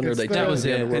or something, or It's they the- take That was the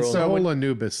it. underworld. It's the So whole when-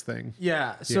 Anubis thing.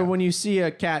 Yeah. So Yeah. when you see a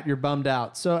cat, you're bummed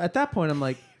out. So at that point, I'm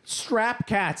like, strap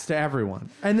cats to everyone,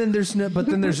 and then there's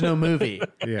no movie.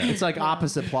 Yeah. It's like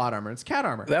opposite plot armor. It's cat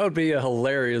armor, That would be a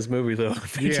hilarious movie, though.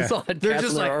 If they Yeah. just all had They're cats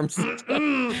just in their like-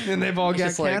 arms. and they've all got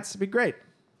just like- cats. It'd be great.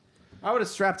 I would have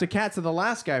strapped a cat to the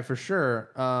last guy for sure.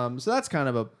 So that's kind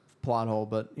of a plot hole,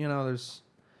 but there's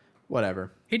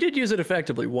whatever. He did use it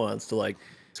effectively once to like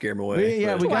scare him away.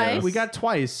 Yeah, but- Twice. we got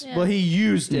twice. Yeah. Well, he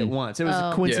used it once. It was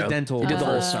Oh. coincidental. Yeah. He did the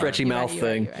whole time. stretchy You're right, mouth you're right,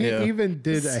 thing. you're right. He Yeah. even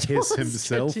did a hiss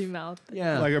himself. Stretchy mouth.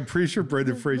 Yeah. Like I'm pretty sure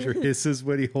Brendan Fraser hisses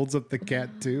when he holds up the cat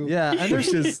too. Yeah, and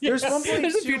there's there's one point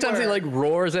There's a few too times he where- like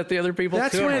roars at the other people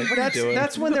That's too. I'm when like, what are you doing?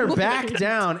 that's when they're back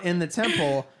down in the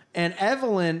temple, and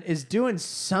Evelyn is doing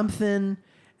something,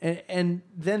 and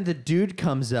then the dude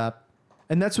comes up,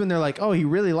 and that's when they're like, oh, he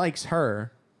really likes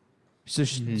her, so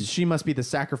she must be the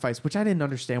sacrifice. Which I didn't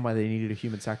understand why they needed a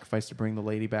human sacrifice to bring the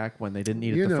lady back when they didn't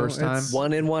need it the first time. it's-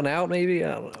 One in, one out, maybe.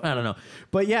 I don't know. I don't know,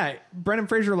 but yeah, Brendan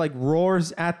Fraser like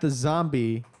roars at the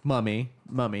zombie mummy,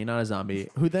 not a zombie,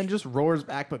 who then just roars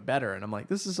back but better, and I'm like,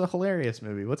 this is a hilarious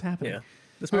movie. What's happening? Yeah.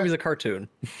 This movie's a cartoon.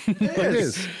 It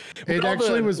is. It All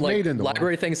actually the, was like, made into one.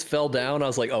 library things fell down. I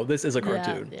was like, oh, this is a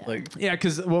cartoon. yeah. Like, Yeah,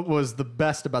 because what was the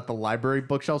best about the library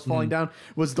bookshelves falling Mm-hmm. down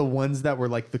was the ones that were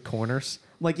like the corners.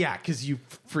 Like, yeah, because you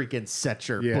freaking set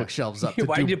your Yeah. bookshelves up to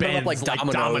Why do did you put 'em up bends like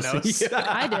dominoes?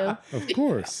 I do. Of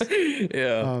course.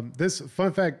 yeah. This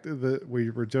fun fact that we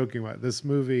were joking about, this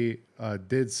movie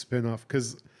did spin off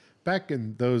because back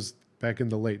in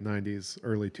the late 90s,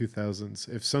 early 2000s,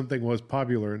 if something was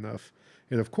popular enough,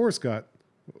 it of course got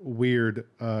weird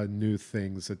new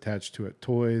things attached to it,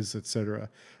 toys, etc.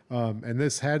 And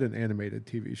this had an animated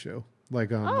TV show,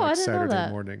 like on I like didn't know Saturday that.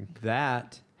 morning.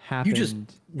 That you happened. just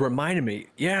reminded me.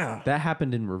 Yeah. That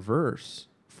happened in reverse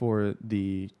for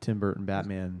the Tim Burton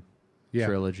Batman Yeah.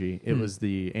 trilogy. It was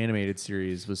the animated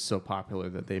series was so popular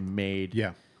that they made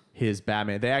Yeah. his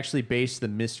Batman. They actually based the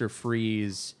Mr.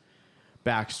 Freeze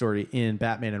backstory in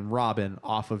Batman and Robin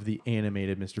off of the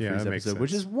animated Mr. Yeah, Freeze that makes episode,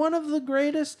 which sense. is one of the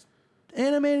greatest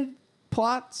animated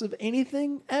plots of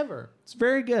anything ever. It's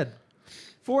very good.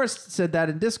 Forrest said that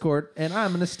in Discord, and I'm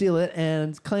going to steal it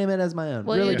and claim it as my own.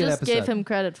 Well, really you good just episode. gave him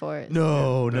credit for it.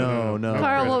 No.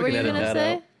 Carl, what were We you can edit gonna that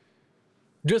say? out.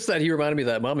 Just that he reminded me of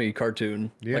that Mummy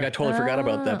cartoon. Yeah. Like I totally forgot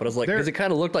about that, but I was like, There- because it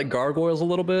kind of looked like gargoyles a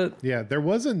little bit. Yeah, there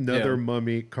was another Yeah.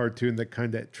 Mummy cartoon that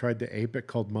kind of tried to ape it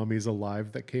called Mummies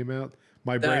Alive that came out.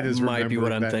 My brain That is might be what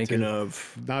remembering I'm that thinking too.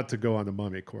 of. Not to go on a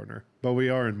Mummy Corner, but we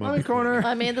are in Mummy, Mummy Corner.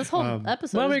 I mean, this whole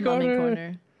episode Mummy is Mummy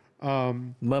Corner.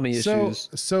 Corner. Mummy So, issues.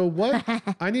 so what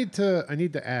I need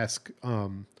to ask,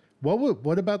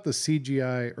 what about the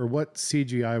CGI, or what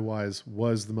CGI wise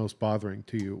was the most bothering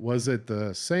to you? Was it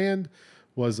the sand?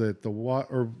 Was it the what?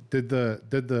 Or did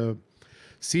the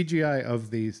CGI of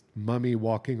the mummy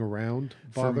walking around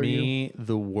For bother you? me,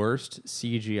 the worst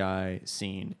CGI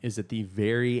scene is at the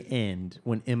very end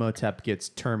when Imhotep gets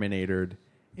Terminatored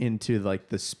into like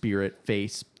the spirit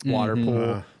face water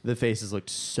pool. The faces looked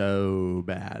so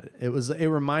bad. It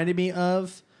reminded me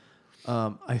of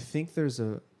I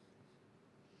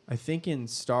think in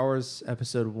Star Wars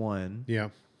Episode 1 Yeah.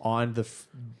 on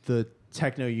the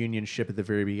Techno Union ship at the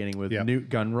very beginning with Yeah. Newt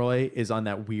Gunroy is on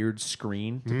that weird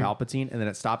screen to Palpatine, and then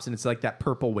it stops and it's like that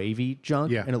purple wavy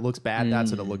junk, Yeah. and it looks bad.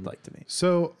 That's what it looked like to me.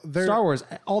 So Star Wars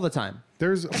all the time.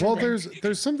 there's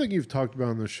something you've talked about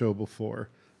on the show before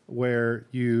where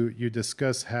you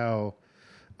discuss how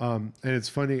and it's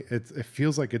funny, it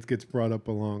feels like it gets brought up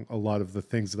along a lot of the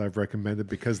things that I've recommended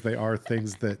because they are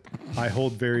things that I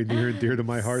hold very near and dear to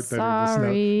my heart.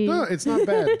 Sorry. No, it's not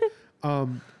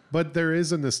bad. But there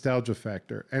is a nostalgia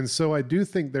factor. And so I do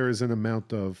think there is an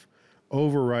amount of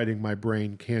overriding my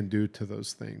brain can do to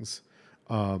those things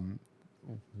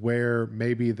where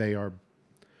maybe they are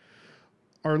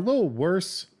a little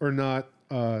worse or not,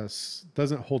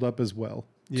 doesn't hold up as well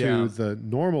Yeah. to the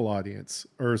normal audience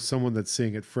or someone that's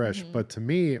seeing it fresh. But to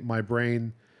me, my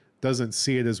brain doesn't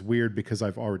see it as weird because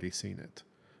I've already seen it.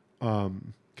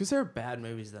 Because there are bad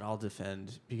movies that I'll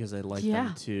defend because I like Yeah.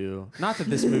 them too. Not that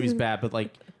this movie's bad, but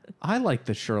like I like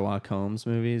the Sherlock Holmes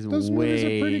movies Those way movies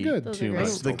are pretty good. Those are too great.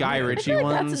 much. The Guy I Ritchie feel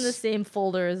like ones. that's in the same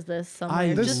folder as this somewhere.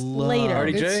 I just love- later.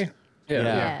 RDJ? It's- Yeah. Yeah.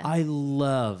 Yeah. I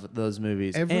love those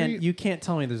movies, Every- and you can't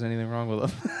tell me there's anything wrong with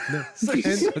them.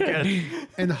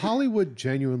 And Hollywood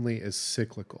genuinely is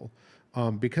cyclical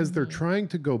because they're trying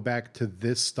to go back to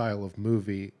this style of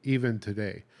movie even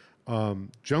today.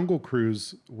 Jungle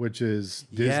Cruise, which is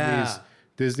Yeah.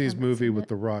 Disney's movie with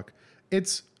The Rock,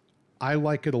 I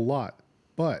like it a lot,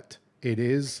 but it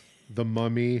is The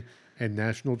Mummy and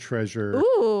National Treasure.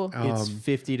 Ooh. It's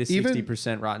 50 to even-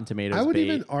 60% Rotten Tomatoes. I would bait.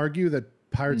 even argue that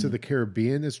Pirates of the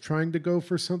Caribbean is trying to go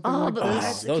for something Oh, like but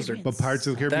that. those are But Pirates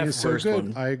of the Caribbean That is so first good.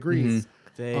 one. I agree.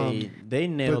 They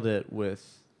nailed it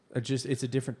with it's a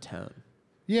different tone.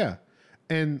 Yeah.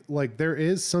 And like there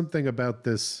is something about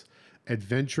this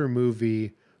adventure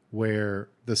movie where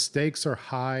the stakes are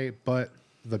high, but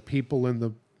the people in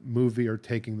the movie are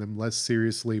taking them less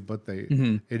seriously, but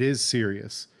it is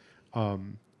serious.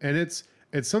 And it's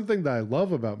something that I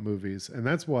love about movies, and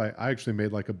that's why I actually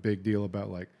made like a big deal about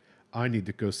like I need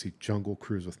to go see Jungle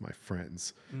Cruise with my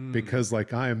friends because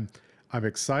like I'm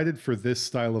excited for this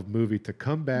style of movie to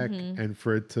come back and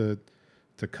for it to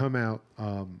come out.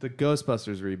 The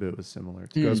Ghostbusters reboot was similar.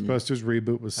 Too. Ghostbusters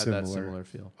reboot was Had similar. that similar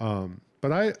feel.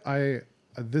 But I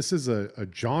this is a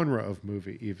genre of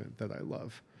movie even that I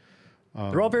love.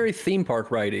 They're all very theme park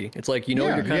ridey. It's like you know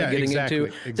what Yeah, you're kind yeah, of getting exactly,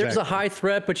 into. There's a exactly. high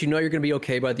threat, but you know you're going to be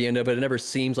okay by the end of it. It never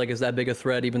seems like it's that big a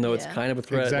threat, even though it's Yeah. kind of a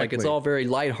threat. Like it's Exactly. all very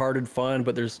lighthearted fun,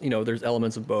 but there's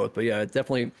elements of both. But yeah, it's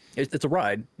definitely it's a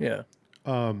ride. Yeah.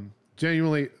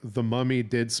 Genuinely, The Mummy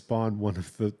did spawn one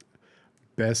of the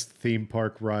best theme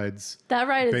park rides That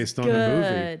ride is based on good. a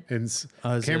movie. And Is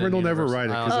it Cameron a will never Universal? ride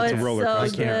it Oh, because it's it's a roller so I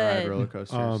coaster. can't ride good. roller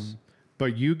coasters.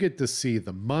 But you get to see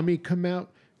the mummy come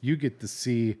out. You get to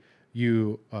see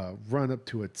you run up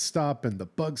to a stop and the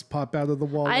bugs pop out of the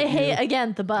wall. I at hate you.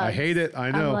 again the bugs. I hate it.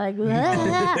 I know. I'm like,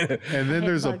 "Ah." And then hate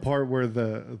there's a bugs. part where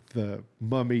the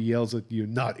mummy yells at you,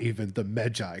 "Not even the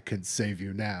Magi can save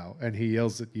you now." And he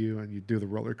yells at you, and you do the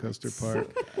roller coaster part.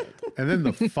 And then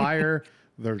the fire.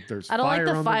 There's I don't like fire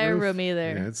the on fire roof. room either.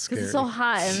 Yeah, it's Because scary. it's so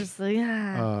hot. I'm just like,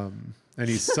 ah. And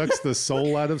he sucks the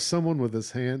soul out of someone with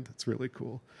his hand. It's really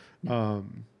cool.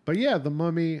 But yeah, the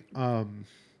mummy.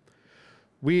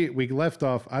 We left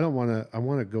off. I want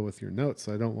to go with your notes.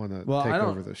 I don't want to take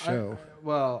over the show.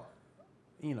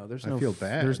 there's I no feel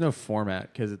bad. there's no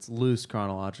format because it's loose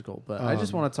chronological. But I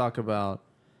just want to talk about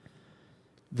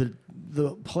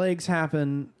the plagues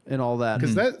happen and all that.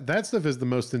 Because that stuff is the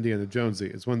most Indiana Jonesy.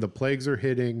 It's when the plagues are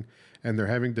hitting and they're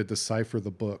having to decipher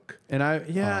the book. And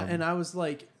I was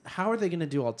like, how are they going to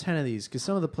do all 10 of these? Because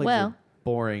some of the plagues Well, are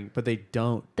boring, but they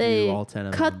don't They do all 10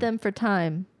 of cut them. them for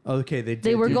time. Okay,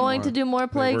 They were going to do more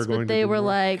plagues, going but to they do were more.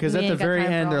 like, because we at the ain't got very time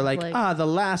for end all they're the like, plagues. the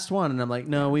last one, and I'm like,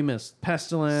 no, we missed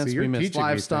pestilence, So you're we missed teaching me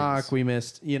livestock, things. we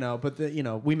missed,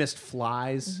 we missed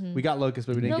flies. We got locusts,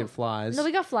 but we didn't No- get flies. No,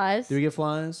 we got flies. Did we get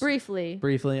flies? Briefly.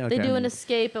 Briefly, okay. They do an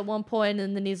escape at one point,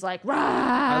 and then he's like, "Rah!"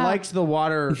 I liked the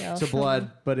water Yeah. to blood,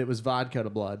 but it was vodka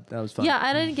to blood. That was fun. Yeah,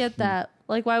 I didn't get that.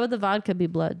 Like, why would the vodka be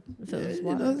blood if it was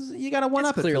water? You got to one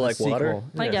up it clear for the like water.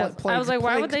 sequel. I guess. I was like,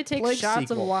 why would they take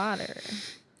shots of water?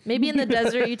 Maybe in the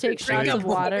desert you take shots of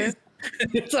water.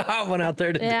 It's a hot one out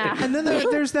there today. Yeah. And then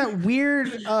there's that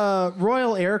weird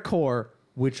Royal Air Corps,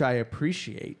 which I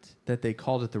appreciate that they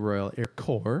called it the Royal Air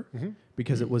Corps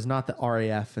because it was not the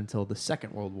RAF until the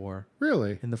Second World War.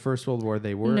 Really? In the First World War,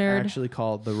 they were Nerd. actually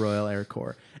called the Royal Air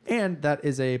Corps. And that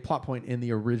is a plot point in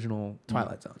the original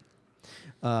Twilight Zone.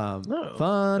 Fun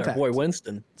Our fact. boy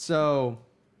Winston. So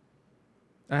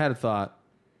I had a thought.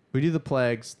 We do the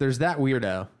plagues. There's that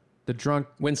weirdo. The drunk.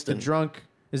 Winston. The drunk.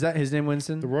 Is that his name,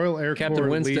 Winston? The Royal Air Captain Corps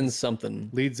Winston leads, something.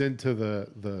 leads into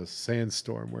the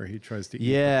sandstorm where he tries to eat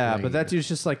Yeah, the but that plane. dude's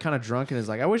just like kind of drunk and is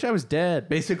like, I wish I was dead.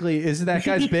 Basically, isn't that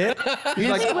guy's bit? He's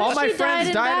like, He all wished my he friends died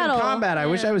in died in battle." combat. I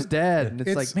wish Yeah. I was dead. And it's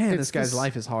It's- like, man, it's this guy's this-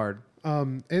 life is hard.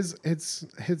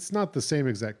 It's not the same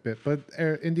exact bit, but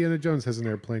Indiana Jones has an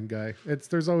airplane guy.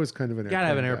 There's always kind of an Gotta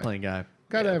have an guy. airplane guy.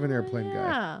 Gotta have an airplane guy.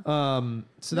 Yeah.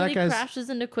 So Then that he guy's crashes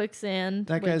into quicksand.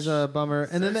 that guy's a bummer.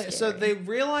 And then so scary. they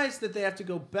realize that they have to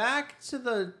go back to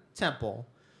the temple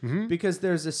because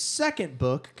there's a second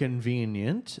book,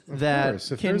 convenient, Of that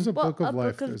course, if can there's a book of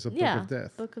life, there's a book yeah, of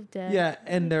death. Book of death. Yeah,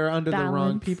 and they're under the wrong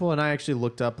Balance. people. And I actually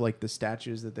looked up like the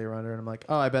statues that they were under, and I'm like,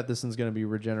 oh, I bet this one's gonna be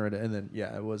regenerative. And then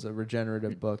yeah, it was a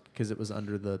regenerative book because it was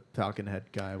under the Falcon Head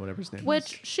guy, whatever his name was.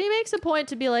 Which she makes a point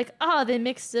to be like, they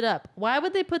mixed it up. Why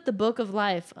would they put the Book of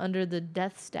Life under the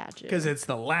death statue? Because it's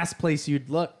the last place you'd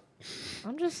look.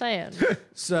 I'm just saying.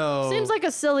 So Seems like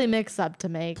a silly mix up to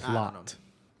make.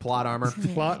 plot armor.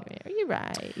 Plot. You're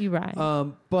right. You're right.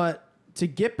 But to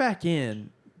get back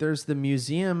in, there's the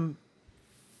museum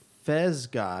Fez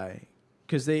guy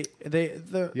because Yes,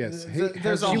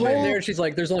 there's a She whole went there. She's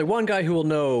like, "There's only one guy who will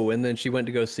know," and then she went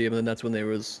to go see him, and then that's when there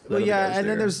was. Well, the other yeah, guys and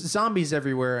then there. there's zombies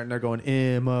everywhere, and they're going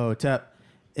Imhotep,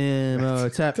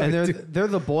 Imhotep, and they're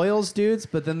the Boyles dudes,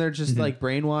 but then they're just like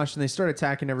brainwashed, and they start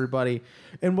attacking everybody.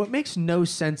 And what makes no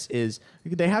sense is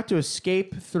they have to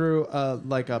escape through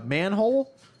like a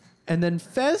manhole, and then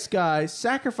Fez guy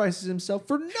sacrifices himself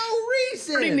for no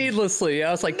reason. pretty needlessly.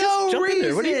 I was like, No "Just jump in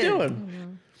there. What are you reason. doing?"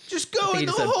 Just go think in he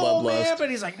the just had hole, man. bloodlust. But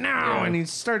he's like, no, and he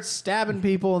starts stabbing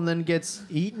people, and then gets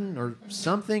eaten or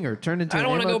something, or turned into. I an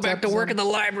don't want to go Imhotep back to or work in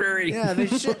something. the library.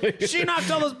 Yeah, she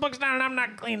knocked all those books down, and I'm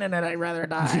not cleaning it. I'd rather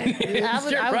die. I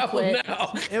would, Your I would problem quit.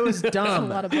 now. It was dumb.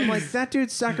 lot of I'm like, that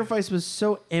dude's sacrifice was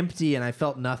so empty, and I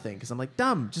felt nothing because I'm like,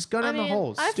 dumb. Just go down the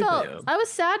hole. I Stupid. was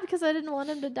sad because I didn't want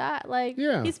him to die. Like,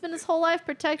 Yeah. he spent his whole life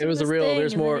protecting. It was a this real. thing,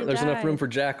 There's and then more. he There's enough room died. for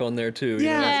Jack on there too.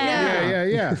 Yeah.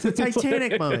 Yeah. It's a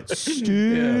Titanic moment.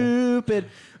 Stupid.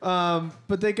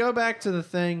 But they go back to the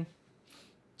thing.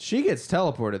 She gets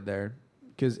teleported there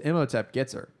because Imhotep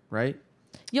gets her, right?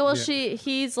 Yeah, well,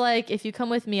 he's like, if you come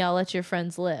with me, I'll let your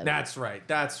friends live. That's right.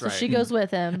 That's so right. she goes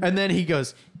with him. and then he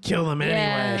goes, kill them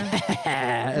anyway.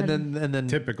 Yeah. and then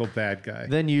Typical bad guy.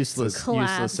 then useless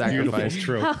Classic. sacrifice.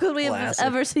 Trope. How could we have Classic.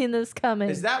 ever seen this coming?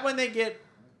 Is that when they get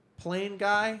plain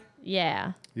guy?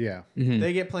 Yeah. Yeah.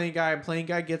 They get plain guy. Plain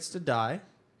guy gets to die.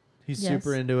 He's Yes.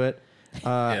 super into it.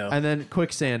 And then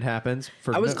quicksand happens.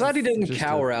 I was glad he didn't just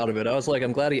cower out of it. I was like,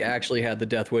 I'm glad he actually had the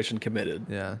death wish and committed.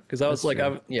 Yeah, Because I was that's like,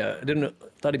 true. I didn't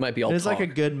thought he might be all. It's like a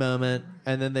talk. good moment,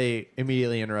 and then they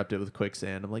immediately interrupt it with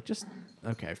quicksand. I'm like, just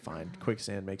okay, fine.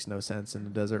 Quicksand makes no sense in the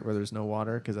desert where there's no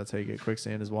water because that's how you get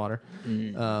quicksand is water.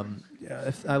 Yeah,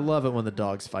 I love it when the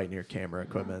dogs fight near camera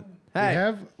equipment.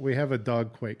 Hey, We have a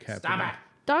dog quake happening. stop it!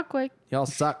 Dogquake. Y'all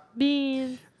suck.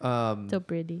 Beans. So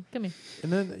pretty. Come here.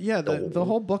 And then the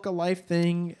whole book of life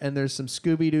thing, and there's some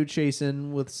Scooby Doo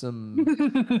chasing with some.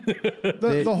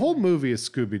 The whole movie is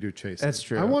Scooby Doo chasing. That's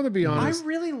true. I want to be honest. I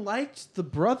really liked the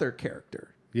brother character.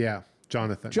 Yeah,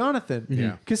 Jonathan. Jonathan.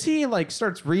 Yeah. Because he like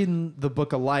starts reading the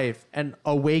book of life and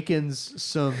awakens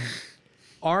some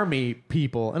army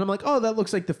people. And I'm like, oh, that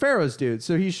looks like the Pharaoh's dude.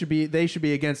 So they should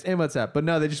be against Imhotep. But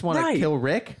no, they just want Right. to kill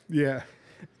Rick. Yeah.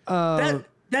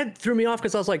 that threw me off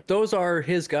because I was like, those are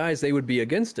his guys. They would be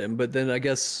against him. But then I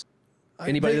guess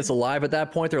Anybody that's alive at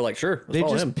that point, they're like, sure, let's They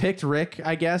follow just him. picked Rick,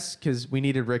 I guess, because we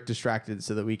needed Rick distracted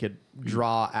so that we could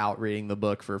draw out reading the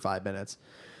book for 5 minutes.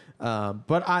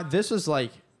 But this was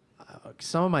like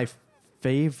some of my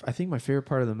I think my favorite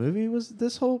part of the movie was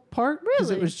this whole part.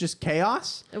 Because it Really? was just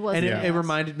chaos. It was And chaos. it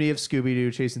reminded me of Scooby-Doo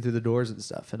chasing through the doors and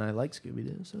stuff. And I like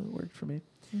Scooby-Doo, so it worked for me.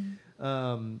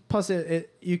 Plus,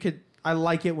 I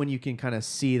like it when you can kind of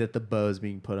see that the bow is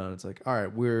being put on. It's like, all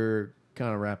right, we're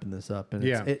kind of wrapping this up. And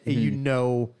Yeah. you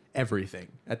know everything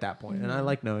at that point. And I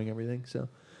like knowing everything. So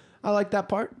I like that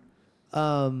part.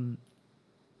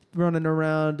 Running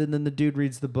around, and then the dude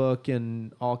reads the book,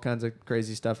 and all kinds of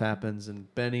crazy stuff happens,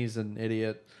 and Benny's an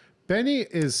idiot. Benny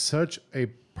is such a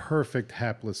perfect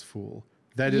hapless fool.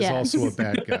 That is Yes. also a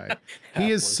bad guy.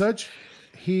 He is such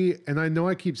and I know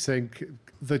I keep saying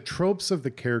the tropes of the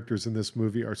characters in this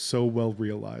movie are so well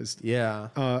realized. Yeah.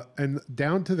 And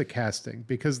down to the casting,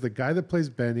 because the guy that plays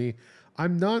Benny, I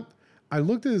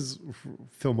looked at his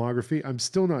filmography. I'm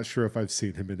still not sure if I've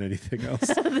seen him in anything else.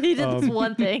 He did this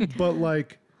one thing. But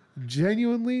like,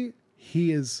 genuinely,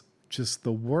 he is just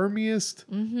the wormiest,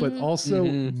 but also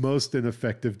most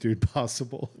ineffective dude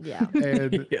possible. Yeah.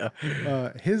 And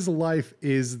Yeah. his life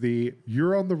is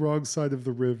you're on the wrong side of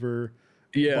the river.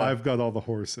 Yeah. I've got all the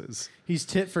horses. He's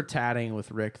tit for tatting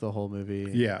with Rick the whole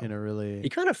movie. Yeah. In a really. He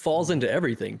kind of falls into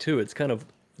everything too. It's kind of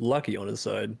lucky on his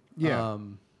side. Yeah.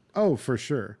 Oh, for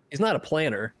sure. He's not a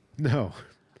planner. No.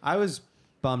 I was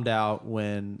bummed out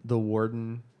when the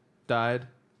warden died,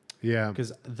 Yeah.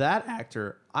 because that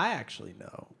actor I actually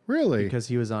know, Really? because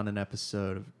he was on an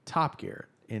episode of Top Gear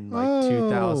in Oh.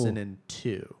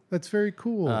 2002. That's very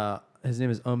cool. His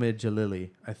name is Omid Jalili,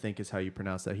 I think is how you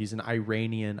pronounce that. He's an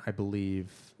Iranian, I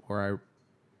believe, or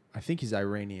I think he's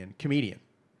Iranian comedian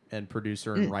and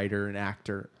producer and writer and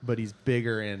actor, but he's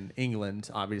bigger in England,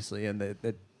 obviously, and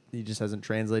that he just hasn't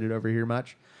translated over here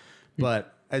much.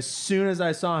 But as soon as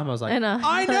I saw him, I was like, I know.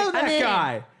 I know I'm that in.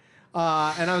 guy.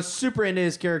 And I was super into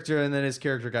his character, and then his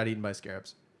character got eaten by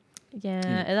scarabs. Yeah,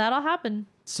 and that'll happen.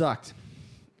 Sucked.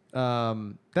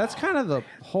 That's kind of the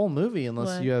whole movie,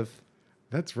 unless What? you have.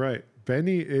 That's right.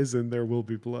 Benny is in There Will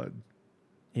Be Blood.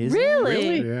 Is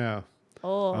Really? Yeah.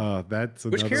 Oh, That's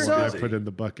Which another one character I is he? put in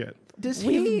the bucket. Does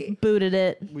we booted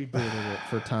it. We booted it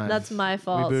for time. That's my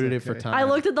fault. We booted it for okay. time. I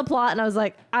looked at the plot and I was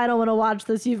like, I don't want to watch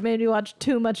this. You've made me watch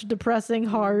too much depressing,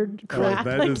 hard crap.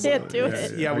 that I is, can't do yeah,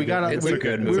 it. Yeah, I we get got. it. It's a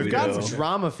good We've movie, got though.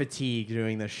 drama fatigue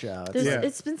doing this show. There's- Yeah.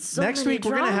 It's been so Next many week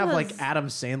we're gonna have like dramas. Adam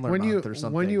Sandler When month or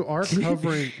something.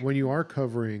 when you are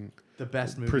covering the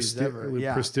best movies ever.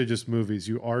 Yeah. prestigious movies,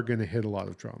 you are going to hit a lot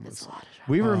of dramas.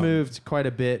 We removed quite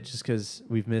a bit just because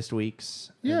we've missed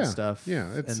weeks Yeah, and stuff. yeah,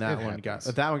 and it that happens.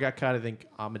 got cut. I think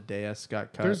Amadeus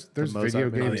got cut. There's the video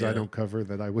Mozart movie. games I don't cover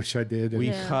that I wish I did. We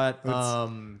and Yeah. cut.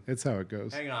 it's how it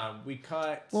goes. Hang on. We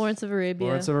cut Lawrence of Arabia.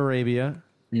 Lawrence of Arabia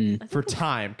for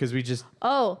time because we just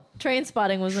Oh, Train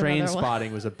Spotting was Train another one.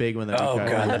 Spotting was a big one that we Oh,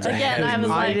 cut. God, that's a Again, I heavy was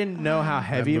movie. I like, didn't know how That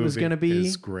heavy it was movie going to be.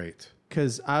 is great.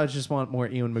 Because I just want more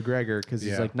Ewan McGregor because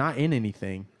he's Yeah. like not in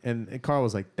anything, and Carl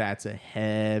was like, "That's a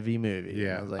heavy movie."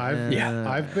 And I was like,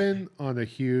 I've been on a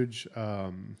huge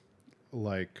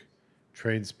like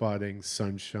Train Spotting,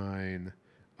 Sunshine,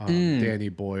 Danny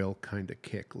Boyle kind of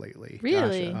kick lately.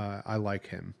 Really? I like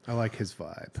him. I like his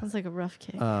vibe. Sounds like a rough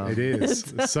kick. It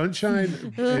is.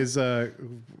 Sunshine is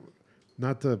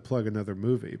not to plug another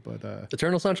movie, but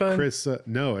Eternal Sunshine? Chris.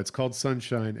 No, it's called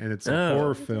Sunshine, and it's a Oh.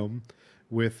 horror film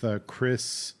with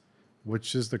Chris.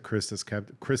 Which is the Chris that's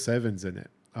kept Chris Evans in it,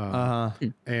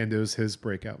 and it was his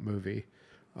breakout movie.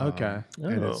 Okay.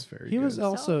 And Oh. it's very. He was good.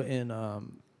 also in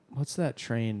what's that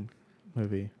train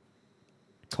movie?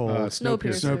 Cold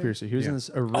Snowpiercer. Snowpiercer. He was in this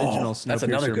original that's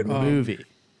another Snowpiercer good movie,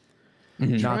 not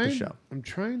the Trying- show. I'm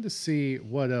trying to see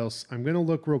what else. I'm gonna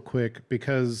look real quick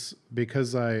because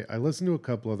I listened to a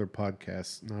couple other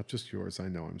podcasts, not just yours. I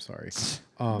know. I'm sorry.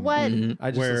 what?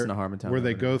 I just listen to Harmontown. where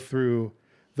they Limited. go through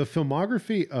the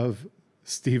filmography of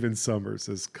Steven Sommers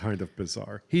is kind of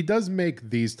bizarre. He does make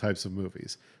these types of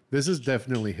movies. This is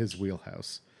definitely his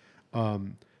wheelhouse.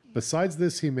 Besides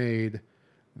this, he made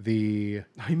He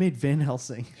made Van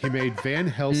Helsing. Van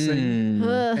Helsing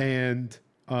and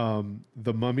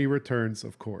The Mummy Returns,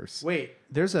 of course. Wait,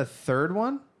 there's a third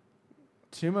one,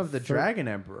 Tomb of the Dragon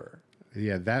Emperor.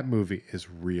 Yeah, that movie is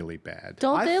really bad.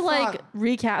 Don't I they like thought-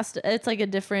 recast it? It's like a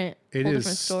different, It whole is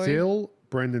different story. still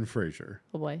Brendan Fraser,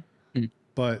 Oh boy.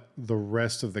 but the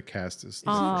rest of the cast is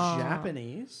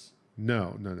Japanese.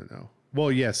 no.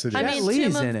 Well, yes, it is. I Jet mean,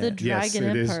 Li's Tomb in of the it. Yes, Dragon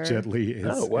it is. Emperor. Jet Li is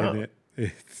Oh, wow. in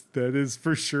it. That is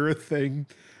for sure a thing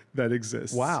that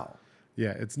exists. Wow.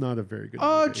 Yeah, it's not a very good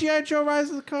Oh, movie. G.I. Joe: Rise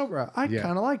of the Cobra. I Yeah.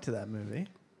 kind of liked that movie.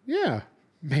 Yeah,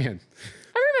 man.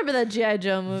 I remember that G.I.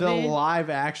 Joe movie. The live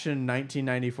action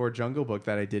 1994 Jungle Book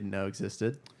that I didn't know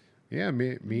existed. Yeah,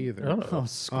 me either. Oh,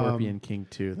 Scorpion King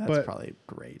 2. That's but- probably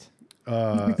great.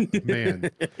 Man,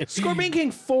 Scorpion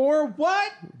King 4?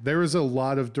 What? there was a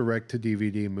lot of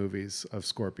direct-to-DVD movies of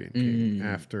Scorpion King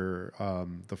after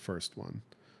the first one.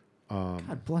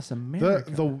 God bless The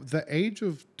America. the age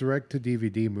of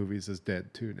direct-to-DVD movies is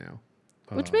dead too now.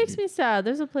 which makes me sad.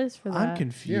 There's a place for that. I'm Yeah,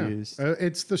 confused.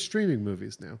 it's the streaming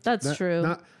movies now. That's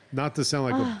true. Not to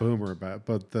sound like a boomer about it,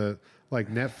 but the like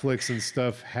Netflix and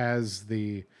stuff has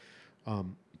the,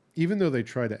 even though they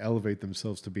try to elevate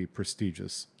themselves to be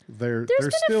prestigious, There's they're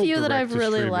been still a few that I've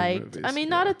really direct-to-streaming liked. movies. I mean, Yeah.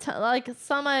 not a ton. Like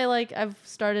some I like. I've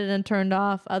started and turned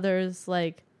off. Others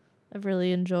like I've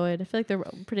really enjoyed. I feel like they're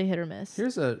pretty hit or miss.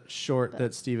 Here's a short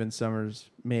that Steven Summers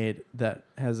made that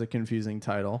has a confusing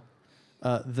title.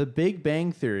 The Big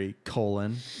Bang Theory,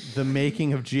 The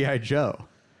Making of G.I. Joe.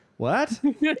 What?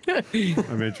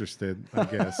 I'm interested, I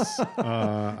guess.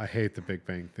 I hate the Big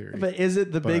Bang Theory. But is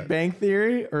it the Big But- Bang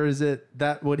Theory, or is it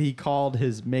that what he called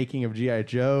his Making of G.I.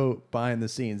 Joe behind the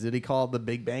scenes? Did he call it the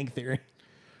Big Bang Theory?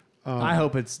 I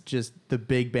hope it's just the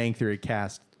Big Bang Theory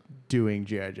cast doing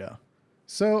G.I. Joe.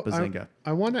 So Bazinga.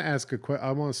 I want to ask a question.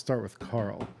 I want to start with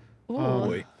Carl. Ooh.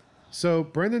 Boy. So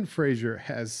Brendan Fraser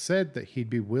has said that he'd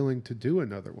be willing to do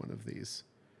another one of these.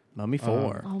 Mummy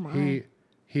 4. Oh my.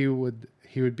 He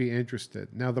would be interested.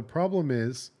 Now the problem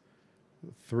is,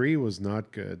 3 was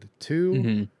not good.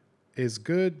 2 is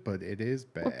good, but it is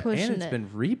bad. We're pushing and it's it. been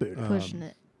rebooted. Pushing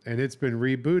it. And it's been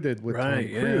rebooted with Right,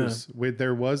 Tom yeah. Cruise.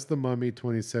 There was the Mummy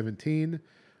 2017.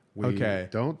 We Okay.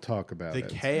 don't talk about The it.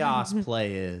 chaos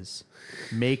play is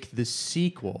make the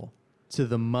sequel to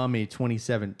The Mummy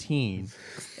 2017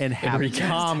 and have recast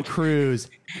Tom Cruise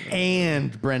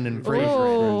and Brendan Fraser.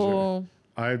 Oh,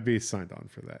 I'd be signed on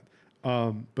for that.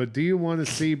 But do you want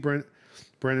to see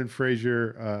Brendan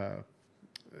Fraser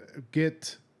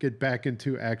get back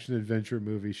into action adventure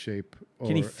movie shape?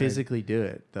 Can he or- physically do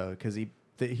it though? Because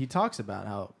he talks about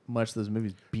how much those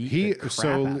movies beat He the crap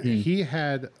so out of him. he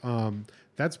had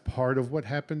that's part of what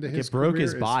happened to his. It broke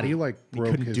his career is body. He like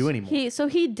broke couldn't his, do anymore.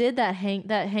 he did that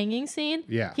hanging scene.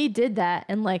 Yeah. He did that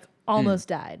and like almost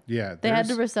died. Yeah, They had to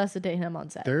there's- resuscitate him on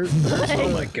set.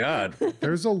 Oh my God.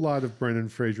 There's a lot of Brendan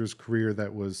Fraser's career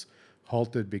that was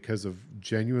halted because of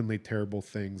genuinely terrible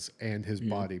things and his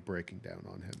body breaking down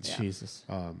on him. Jesus.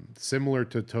 Similar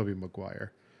to Toby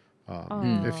Maguire,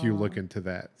 if you look into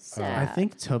that. Sad. I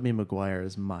think Tobey Maguire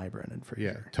is my Brendan Fraser.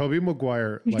 Yeah, Toby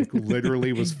Maguire like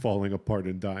literally was falling apart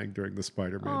and dying during the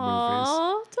Spider-Man movies.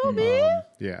 Aw, Toby.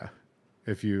 Yeah,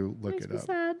 if you look Makes it me up.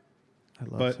 sad. I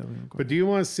love But Tobey Maguire. but do you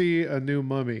want to see a new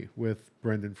Mummy with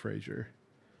Brendan Fraser?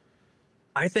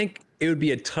 I think it'd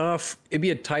be a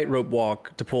tightrope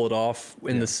walk to pull it off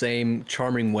in the same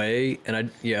charming way. And I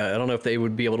don't know if they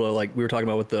would be able to, like we were talking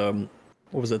about with the,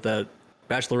 what was it, that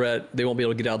Bachelorette, they won't be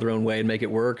able to get out of their own way and make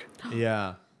it work.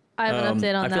 yeah. I have an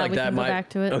update on I that. feel like We that can go might, back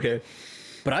to it. Okay.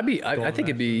 But I think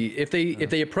it'd be, if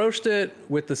they approached it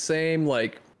with the same,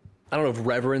 like, I don't know if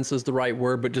reverence is the right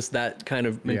word, but just that kind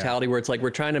of mentality where it's like, we're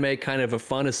trying to make kind of a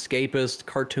fun, escapist,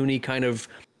 cartoony kind of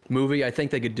movie. I think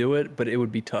they could do it, but it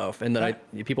would be tough. And then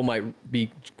people might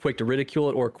be quick to ridicule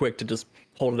it or quick to just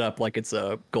hold it up like it's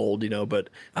gold, but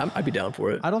I'd be down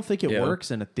for it. I don't think it Yeah.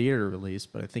 works in a theater release,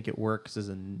 but I think it works as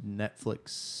a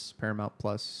Netflix, Paramount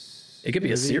Plus. It could be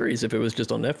a movie. series if it was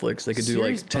just on Netflix. They could do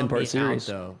like Series 10-part bummed me series.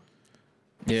 out, though.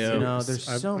 Yeah. You know, there's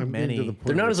so getting many. to the point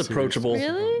They're not where as series approachable. just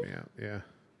Really? bum me out, Yeah.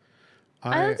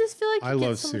 I just feel like I you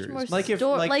love get so series. much more Like if-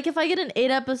 story. like- Like if I get an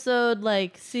 8 episode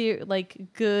like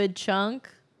good chunk,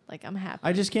 like I'm happy.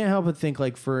 I just can't help but think,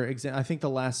 like, for example, I think the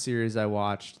last series I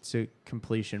watched to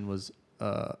completion was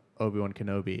Obi-Wan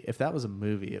Kenobi. If that was a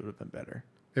movie, it would have been better.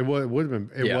 It would have been.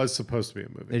 It Yeah. was supposed to be a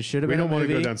movie. It should have We been a don't want to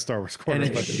go movie, down Star Wars corner.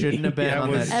 And it but shouldn't have been Yeah, it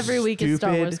on was- that Every week is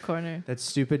Star Wars stupid- corner. That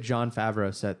stupid John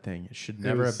Favreau set thing. It should it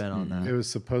never was- have been on that. It was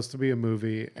supposed to be a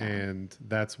movie, and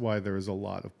that's why there was a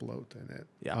lot of bloat in it.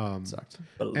 Yeah, it sucked.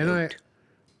 And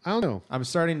I don't know. I'm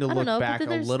starting to don't look know, but back then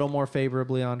a there's- little more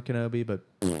favorably on Kenobi, but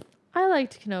I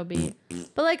liked Kenobi,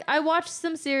 but like I watched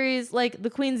some series like The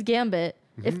Queen's Gambit.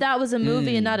 If that was a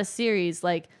movie and not a series,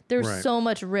 like there's Right. so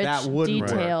much rich that wouldn't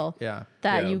detail work. Yeah.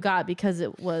 that Yeah. you got because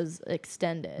it was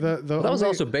extended. The That was only-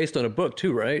 also based on a book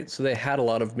too, right? So they had a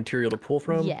lot of material to pull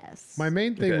from. Yes. my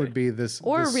main thing Okay. would be this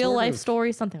or a this real sort life of-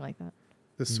 story, something like that.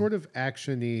 the sort of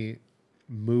actiony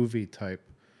movie type.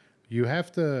 You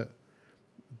have to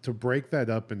break that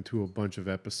up into a bunch of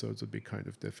episodes would be kind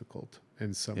of difficult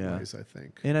in some Yeah. ways, I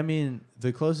think. And I mean,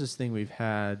 the closest thing we've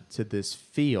had to this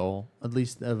feel, at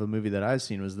least of a movie that I've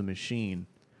seen, was The Machine,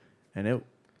 and it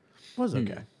was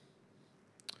okay.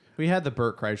 We had the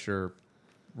Burt Kreischer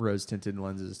rose tinted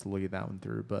lenses to look at that one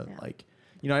through. But Yeah. like,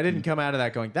 you know, I didn't come out of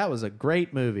that going, that was a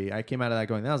great movie. I came out of that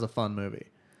going, that was a fun movie.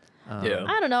 Yeah.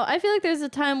 I don't know. I feel like there's a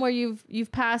time where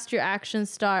you've passed your action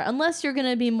star, unless you're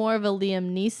gonna be more of a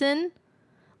Liam Neeson,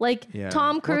 like Yeah.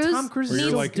 Tom Well, Cruise. Tom Cruise is Where you're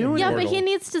still like doing yeah, it. but he Immortal.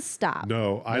 needs to stop.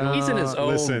 No, I don't. He's in his own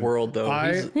Listen, world though.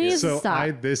 I, He needs to so stop.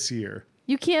 I this year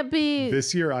You can't be.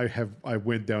 I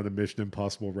went down a Mission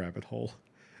Impossible rabbit hole.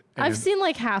 I've And- seen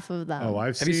like half of them. Oh,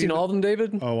 Have you seen all of them,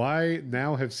 David? Oh, I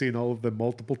now have seen all of them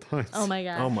multiple times. Oh my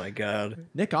god. Oh my god.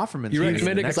 Nick Offerman's You in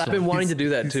recommend the it because next I've been one. wanting to do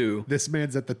that too. This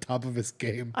man's at the top of his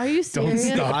game. Are you Don't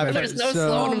serious? stop. There's no So-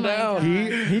 slowing him Oh my down. God.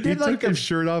 He did took like his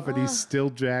shirt off and he's still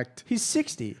jacked. He's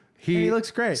 60. He looks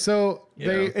great. So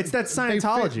they It's that they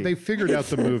Scientology. They figured out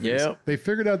the movies. Yeah. They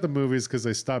figured out the movies because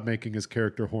they stopped making his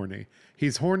character horny.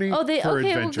 He's horny Oh, they- for okay,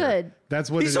 well, adventure. good. That's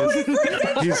what it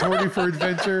is. He's horny for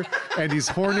adventure, and he's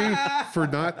horny for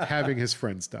not having his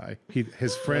friends die.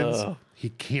 His friends, he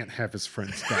can't have his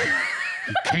friends die.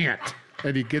 He can't.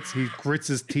 And he grits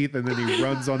his teeth, and then he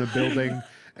runs on a building.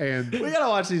 And we gotta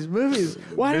watch these movies.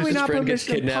 Why do we His not put friend gets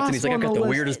Mission kidnapped and he's like, I've Impossible got the on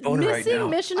list? weirdest boner right Missing now.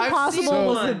 Mission I've seen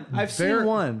Impossible. one. I've seen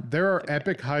one. There are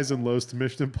epic highs and lows to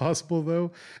Mission Impossible,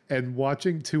 though, and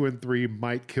watching 2 and 3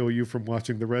 might kill you from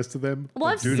watching the rest of them. Well,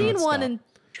 but I've do seen not one, stop. and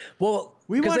Well,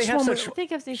 We because they watched have one such I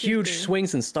think I've seen huge 3.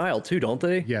 swings in style too, don't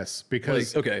they? Yes,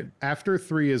 because Like, okay. after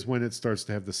 3 is when it starts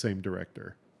to have the same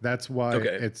director. That's why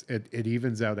Okay. it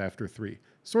evens out after 3,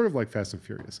 sort of like Fast and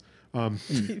Furious.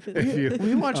 If you,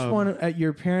 We watched one at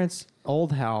your parents'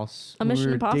 old house. A when Mission we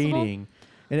were Impossible? dating.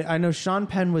 And I know Sean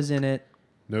Penn was in it.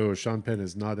 no, Sean Penn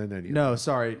is not in any. of No,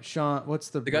 sorry. Sean, what's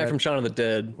the The guy from Shaun of the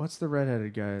Dead. What's the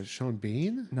redheaded guy? them. Sean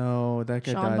Bean. No, that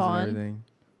guy Sean dies Vaughn? and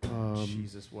everything.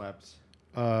 Jesus wept.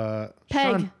 Peg.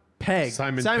 Sean Pegg.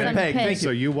 Simon Pegg. Pegg. Thank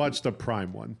So you. you watched the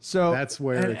Prime one. So- that's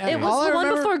where and- it and It came. was All I the one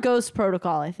remember- before Ghost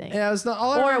Protocol, I think. Yeah, it was the,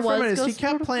 all I Or it remember from was it is he Ghost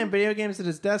kept Protocol? playing video games at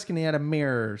his desk and he had a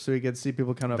mirror so he could see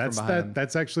people coming up That's from behind him.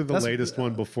 That's actually the That's- latest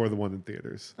one before the one in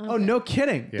theaters. Oh, no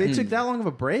kidding. Yeah. They took that long of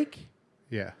a break?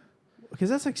 Yeah.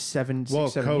 Because that's like 7 Well,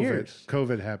 seven years.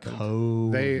 COVID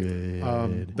happened. They,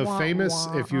 the Wah, famous.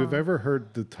 wah. If you've ever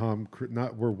heard the Tom,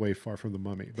 not we're way far from the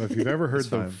Mummy, but if you've ever heard the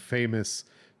fine. famous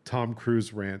Tom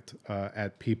Cruise rant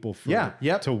at people for Yeah,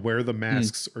 yep. to wear the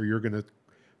masks or you're gonna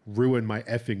ruin my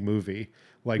effing movie.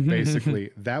 Like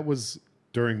basically, that was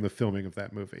during the filming of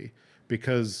that movie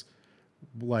because.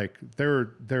 Like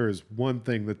there is one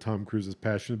thing that Tom Cruise is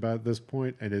passionate about at this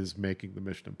point, and it is making the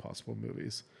Mission Impossible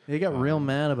movies. He got real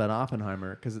mad about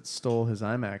Oppenheimer because it stole his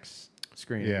IMAX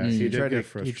screen. Yeah, he did tried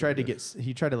get to. He tried to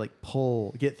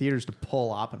get theaters to pull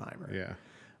Oppenheimer. Yeah,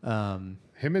 Um,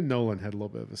 him and Nolan had a little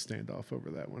bit of a standoff over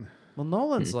that one. well,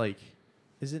 Nolan's like,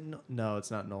 is it? No,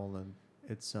 it's not Nolan.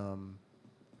 It's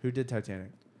who did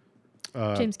Titanic?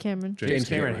 James Cameron. James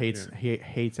Cameron Cameron, hates he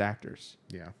hates actors.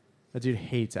 Yeah, That dude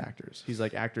hates actors. He's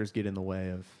like, actors get in the way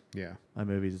of yeah. my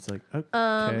movies. It's like, okay.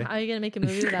 Are you gonna make a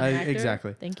movie without an actor?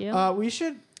 Exactly. Thank you. We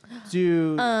should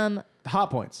do hot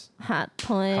points. Hot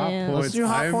point. Hot points. do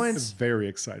hot I'm points. very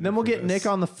excited. Then we'll for get this. Nick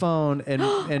on the phone and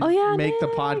Oh, yeah, make the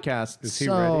Nick. podcast Is he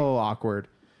so ready? awkward.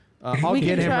 I'll We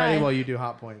get can him try. ready while you do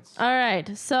hot points. All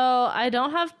right. So I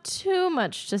don't have too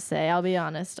much to say. I'll be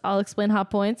honest. I'll explain hot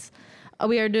points.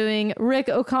 We are doing Rick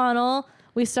O'Connell.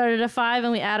 We started at 5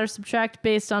 and we add or subtract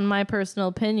based on my personal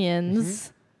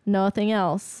opinions. Nothing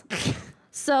else.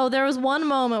 So there was one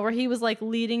moment where he was like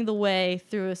leading the way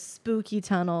through a spooky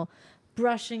tunnel,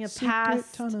 brushing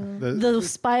past the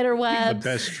spider the webs.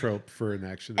 best trope for an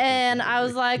action. And adventure I was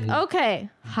movie. like, okay,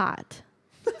 hot.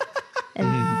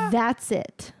 And that's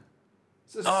it.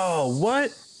 Oh,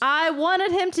 what? I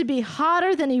wanted him to be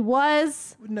hotter than he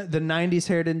was, The 90s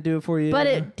hair didn't do it for you?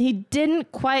 but he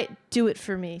didn't quite do it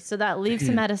for me. So that leaves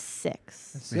him at a 6.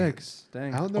 6.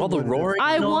 Dang. I don't know All the what it is. roaring.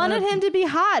 I and all wanted that? him to be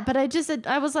hot, but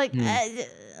I was like,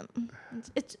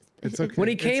 It's okay. When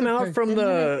he It's came okay. out from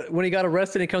when he got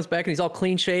arrested, and he comes back and he's all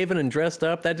clean shaven and dressed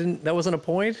up. That wasn't a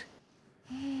point.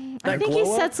 I think he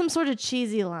glow said up? some sort of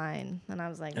cheesy line, and I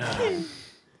was like,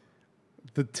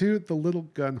 the little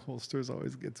gun holsters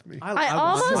always gets me. I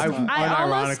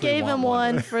almost gave him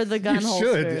one for the gun you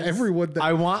holsters. should. Everyone. That,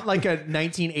 I want like a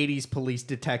 1980s police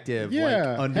detective,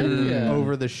 yeah, like under heck yeah.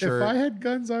 over the shirt. If I had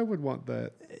guns, I would want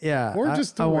that. yeah, Or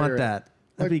just to I want wear it. that.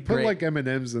 That'd Like be put great. like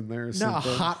M&Ms in there. Or no, a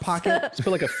something. hot pocket. Just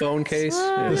put like a phone case.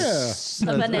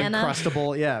 Yeah. A banana.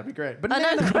 Uncrustable. Yeah, it'd be great. An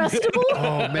Banana. Uncrustable?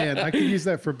 Oh man, I could use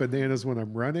that for bananas when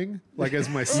I'm running, like as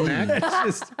my snack.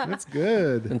 That's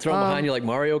good. And throw them behind you like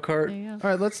Mario Kart. There you go. All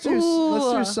right, let's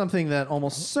do something that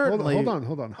almost certainly.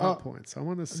 Hold on. Hot points. I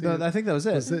want to see. No, I think that was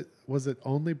it. Was it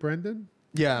only Brendan?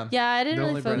 Yeah. Yeah, I didn't No, really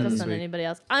only Brennan focus this on week. anybody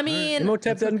else. I mean,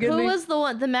 Imhotep doesn't get who me. was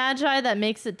the Magi that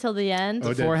makes it till the end?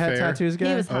 Oded Forehead Fair. tattoos guy.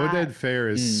 He was hot. Oded Fair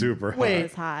is super hot. Wait. He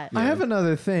was hot. I have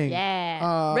another thing.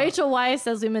 Yeah. Rachel Weisz,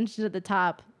 as we mentioned at the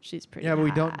top, she's pretty Yeah, but we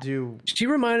hot. don't do She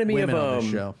reminded me women on of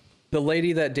this show. the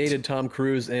lady that dated Tom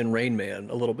Cruise in Rain Man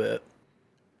a little bit.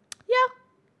 Yeah.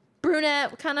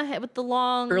 Brunette, kind of with the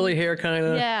long. Curly hair, kind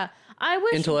of. Yeah. I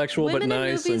wish Intellectual, but women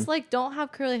nice in movies and- like don't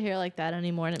have curly hair like that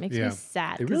anymore, and it makes Yeah. me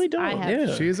sad. They really 'cause I don't, have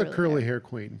yeah. She is a curly hair. hair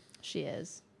queen. She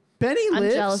is. Benny I'm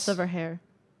lives. jealous of her hair.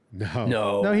 No.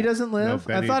 No. No, he doesn't live.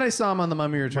 I Benny- thought I saw him on the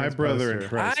Mummy Returns. My brother in poster.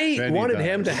 Christ. I Benny wanted died.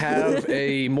 him to have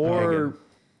a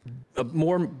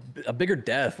a bigger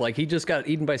death. Like he just got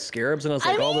eaten by scarabs, and I was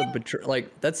I like, all the mean,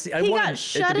 like that's. I He wanted got it to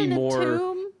shut be in a more.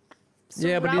 tomb.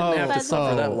 Yeah, but he didn't surrounded have by to the-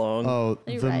 suffer that long. Oh,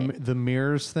 You're the right. the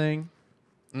mirrors thing.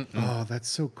 Oh, that's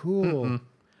so cool.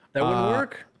 That wouldn't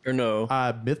work, or no?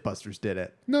 MythBusters did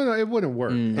it. No, it wouldn't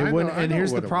work. It I know- wouldn't, I and know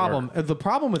here's it the wouldn't problem. work. The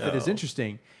problem with it is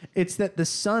interesting. It's that the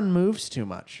sun moves too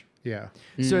much. Yeah.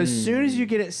 So as soon as you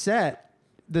get it set,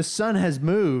 the sun has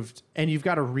moved, and you've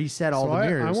got to reset all So the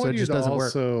mirrors. I so want it you just to doesn't work.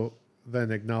 also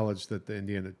then acknowledge that the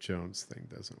Indiana Jones thing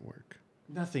doesn't work.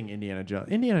 Nothing Indiana Jones.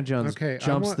 Indiana Jones Okay,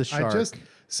 jumps the shark.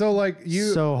 so like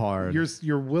you So hard.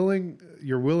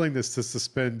 Your willingness to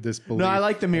suspend disbelief. No, I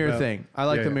like the mirror about- thing. I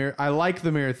like Yeah, the yeah. mirror. I like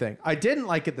the mirror thing. I didn't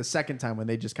like it the second time when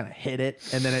they just kind of hit it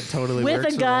and then it totally With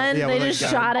works. a gun, Yeah, they with a just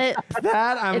gun. shot it.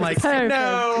 That I'm It's like, perfect.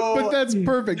 no. But that's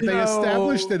perfect. They No.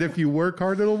 established that if you work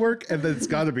hard, it'll work, and then it's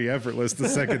got to be effortless the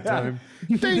second time.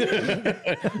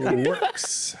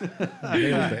 Works.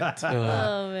 Nailed it.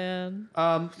 Oh man.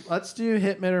 Let's do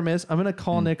hit, miss, or miss. I'm gonna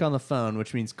call Nick on the phone,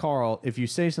 which means Carl. If you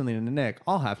say something to Nick,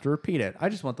 I'll have to repeat it. I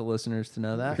just want the listeners to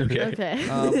know that.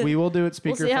 Okay. We will do it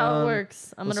We'll speakerphone. see how it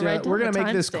works. I'm We'll gonna see how- write. We're down gonna the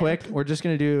make this timestamp. quick. We're just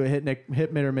gonna do a hit,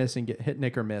 hit, or miss, and get hit,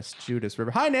 Nick, or miss. Judas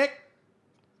River. Hi, Nick.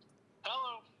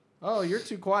 Hello. Oh, you're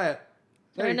too quiet.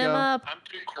 There Turn you him go. up. I'm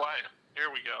too quiet. Here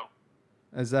we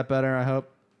go. Is that better? I hope.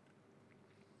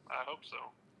 I hope so.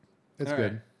 It's All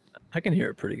good. right. I can hear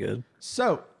it pretty good.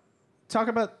 So, talk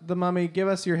about the Mummy. Give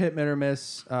us your hit, or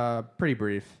miss. Pretty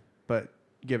brief, but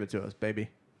give it to us, baby.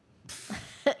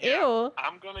 Ew.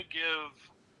 I'm gonna give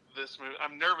this movie.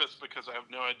 I'm nervous because I have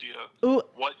no idea Ooh.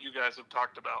 what you guys have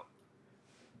talked about.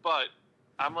 But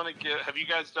I'm gonna give. Have you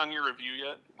guys done your review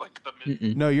yet? Like the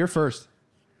mid. No, you're first.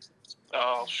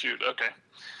 Oh shoot. Okay.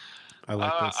 I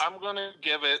like this. I'm gonna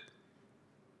give it.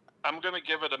 I'm gonna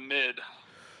give it a mid.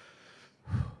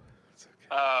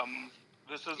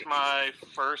 This is my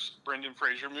first Brendan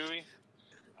Fraser movie,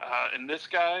 and this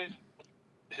guy,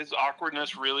 his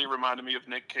awkwardness really reminded me of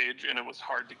Nick Cage, and it was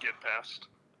hard to get past.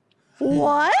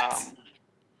 What? Um,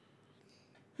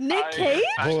 Nick Cage?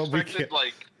 I Well, we expected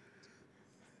can't-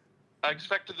 I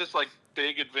expected this like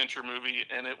big adventure movie,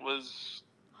 and it was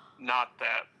not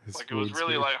that. This Like it was wounds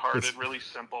really me. lighthearted, This- really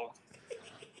simple.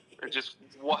 It just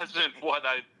wasn't what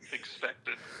I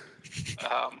expected.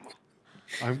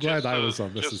 I'm glad just I to- was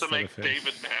on this just to instead make of him.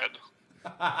 David mad.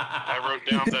 I wrote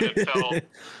down that it felt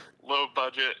low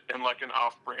budget and like an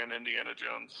off-brand Indiana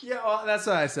Jones. Yeah, well, that's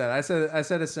what I said. I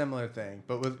said a similar thing,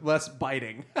 but with less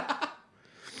biting.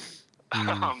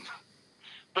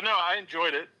 But no, I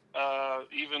enjoyed it.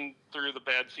 Even through the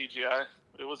bad CGI,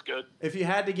 it was good. If you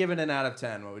had to give it an out of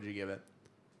 10, what would you give it?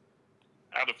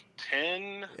 Out of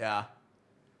 10, Yeah.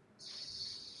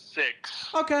 6.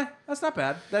 Okay, that's not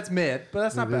bad. That's mid, but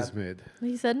that's not It bad. is mid.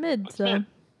 He said mid, so mid.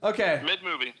 Okay. Mid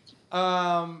movie.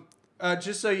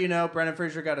 Just so you know, Brendan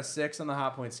Fraser got a 6 on the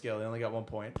hot point scale. He only got 1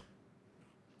 point.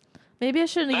 maybe I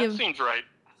shouldn't That give. seems right.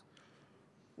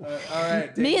 All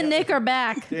right. Me and Nick are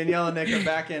back. Danielle and Nick are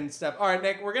back in step. All right,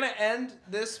 Nick, we're going to end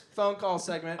this phone call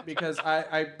segment because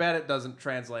I bet it doesn't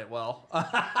translate well.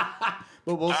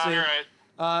 But we'll see.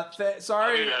 All right.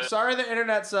 Sorry, I'll do that. sorry the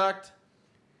internet sucked.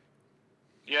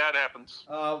 Yeah, it happens.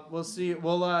 We'll see.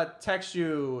 We'll text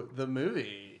you the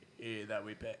movie that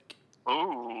we pick. Ooh.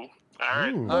 All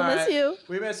right. Ooh. We'll miss you.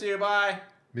 We miss you. Bye.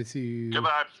 Missy.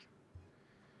 Goodbye.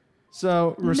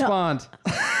 So respond.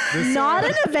 Not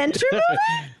an adventure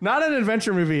movie? Not an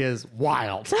adventure movie is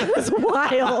wild. That was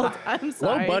wild. I'm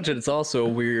sorry. Low budget. It's also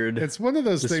weird. It's one of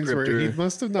those things where he Descriptor.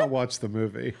 must have not watched the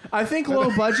movie. I think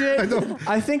low budget.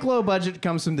 I think low budget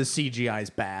comes from the CGI is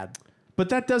bad. But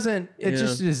that doesn't. It Yeah.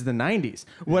 just is the 90s.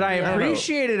 What I don't know.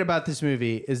 appreciated about this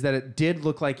movie is that it did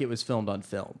look like it was filmed on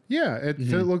film Yeah, it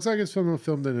looks like it's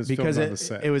filmed and it's because filmed on the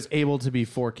set. it was able to be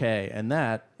 4K, and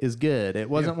that is good. It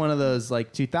wasn't one of those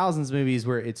like 2000s movies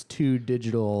where it's too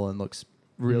digital and looks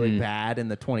really bad in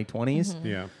the 2020s.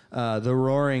 yeah. The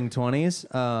Roaring 20s.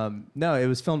 No, it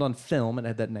was filmed on film and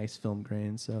had that nice film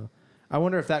grain. So I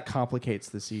wonder if that complicates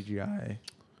the CGI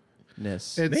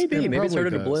Star-ness. Maybe it probably started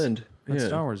to does. blend. But Yeah.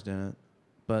 Star Wars didn't.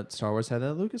 But Star Wars had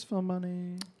that Lucasfilm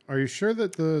money. Are you sure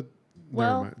that the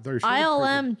Well, never mind. Are you sure the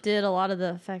ILM did a lot of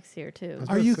the effects here too. I was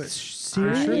Are about you to serious?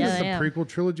 Are you sure Yeah, that I am. the prequel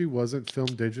trilogy wasn't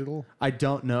filmed digital? I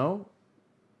don't know.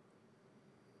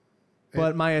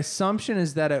 But my assumption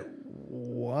is that it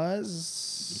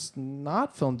was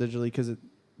not filmed digitally because it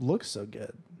looks so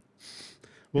good.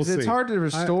 We'll 'Cause it's see. hard to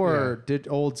restore yeah.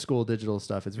 old school digital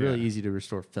stuff. It's really Yeah. easy to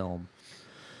restore film.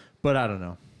 But I don't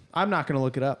know. I'm not going to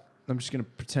look it up. I'm just going to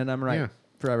pretend I'm right Yeah.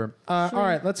 forever. All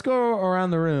right, let's go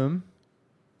around the room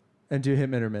and do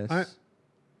hit or miss.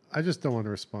 I just don't want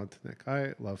to respond to Nick.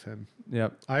 I love him.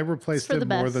 Yep. I replaced for the him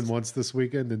more best. than once this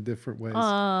weekend in different ways.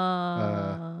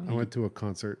 I went to a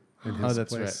concert in his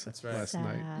that's place right. That's right. last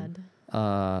night. Sad.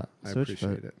 I Switchfoot.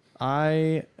 appreciate it.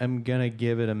 I am going to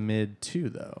give it a mid 2,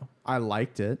 though. I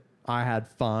liked it. I had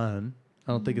fun.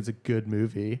 I don't think it's a good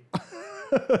movie.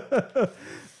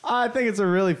 I think it's a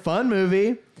really fun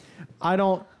movie.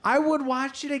 I would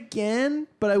watch it again,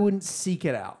 but I wouldn't seek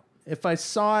it out. If I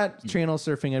saw it channel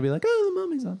surfing, I'd be like, oh, the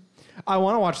mummy's on. I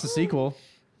want to watch the sequel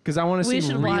because I want to We see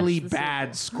should watch really the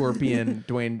bad Scorpion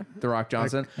Dwayne The Rock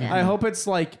Johnson. Yeah. I hope it's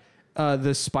like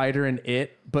the spider in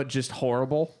It, but just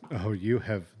horrible. Oh, you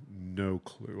have no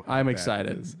clue. how I'm bad it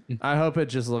excited. is. I hope it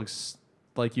just looks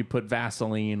like you put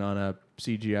Vaseline on a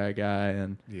CGI guy,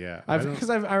 and Yeah, because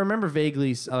I remember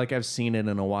vaguely like I've seen it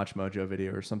in a Watch Mojo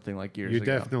video or something like years you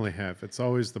ago. definitely have. It's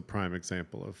always the prime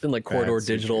example of. In like bad Corridor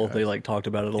Digital, CGI. they like talked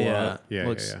about it a Yeah, lot. Yeah,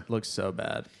 looks yeah. looks so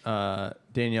bad.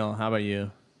 Danielle, how about you?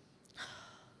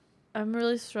 I'm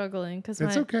really struggling because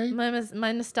It's okay.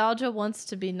 my nostalgia wants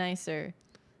to be nicer,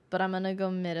 but I'm gonna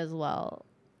go mid as well.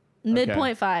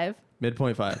 Midpoint 5.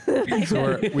 Midpoint 5.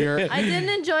 So we're I didn't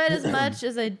enjoy it as much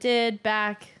as I did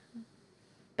back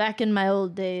in my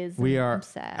old days. we and are I'm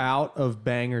sad. out of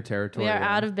banger territory. We are then.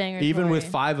 out of banger Even with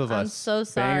territory. 5 of us. I'm so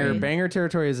sorry. Banger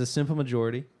territory is a simple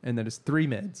majority, and that is 3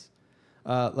 mids.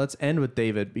 Let's end with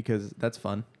David because that's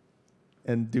fun,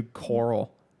 and do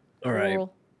Coral. All right.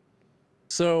 Cool.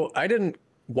 So I didn't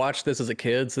watch this as a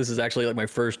kid. So this is actually like my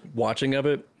first watching of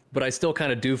it, but I still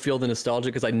kind of do feel the nostalgia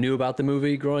because I knew about the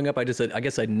movie growing up. I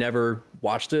guess I never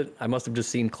watched it. I must have just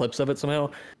seen clips of it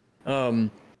somehow.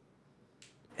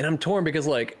 And I'm torn because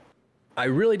like I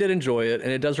really did enjoy it,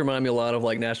 and it does remind me a lot of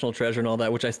like National Treasure and all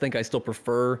that, which I think I still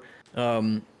prefer.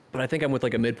 But I think I'm with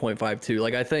like a midpoint 5 too.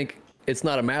 Like I think it's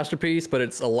not a masterpiece, but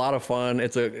it's a lot of fun.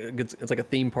 It's like a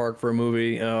theme park for a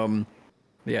movie.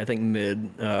 Yeah, I think mid.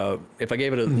 If I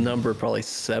gave it a number, probably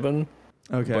 7.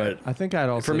 Okay, But I think I'd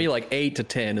also For me, like 8 to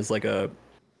 10 is like a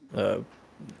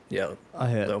yeah. a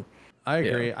hit. So, I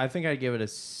agree. yeah. I think I'd give it a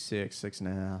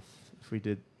 6.5 if we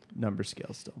did number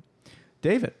scale still.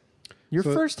 David, your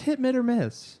So- first hit, mid, or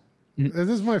miss? This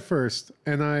is my first,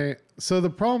 and so the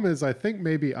problem is I think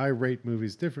maybe I rate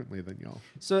movies differently than y'all.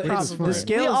 So it's, Probably. the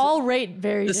scale We is, all rate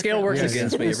very The scale works differently.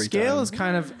 against me the every scale time. is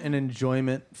kind of an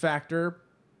enjoyment factor.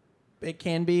 It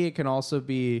can be. It can also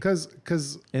be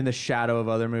Because in the shadow of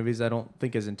other movies. I don't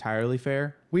think is entirely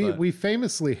fair. we but- we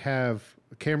famously have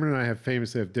Cameron and I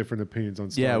famously have different opinions on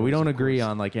Star yeah, we Wars, don't of agree course.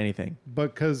 on like anything.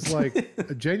 But because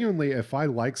like genuinely, if I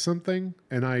like something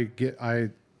and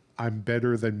I'm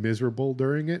better than miserable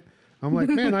during it, I'm like,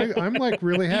 man, I'm like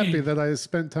really happy that I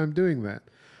spent time doing that.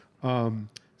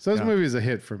 So this Yeah. movie is a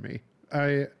hit for me.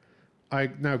 I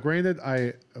now granted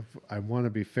I want to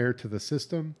be fair to the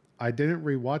system. I didn't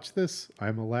rewatch this.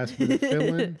 I'm a last minute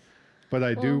fill-in, but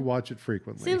I do watch it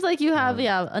frequently. Seems like you have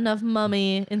enough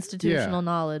mummy institutional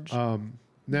knowledge.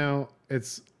 Now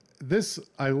it's this.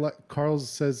 Carl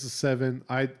says a 7.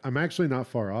 I'm actually not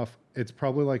far off. It's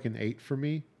probably like an 8 for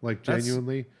me. Like That's-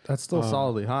 genuinely, That's still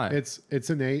solidly high. it's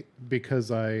an 8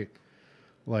 because I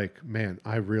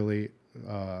really.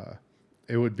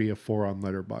 It would be a 4 on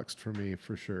Letterboxd for me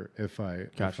for sure if I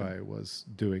was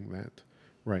doing that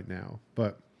right now.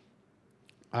 But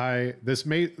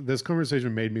this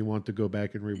conversation made me want to go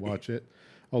back and rewatch it,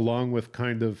 along with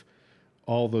kind of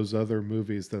all those other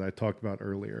movies that I talked about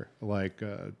earlier, like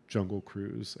Jungle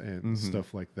Cruise and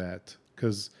stuff like that,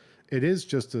 because it is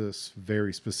just a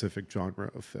very specific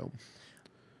genre of film.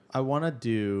 I want to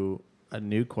do a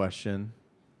new question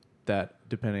that,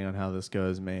 depending on how this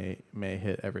goes, may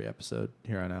hit every episode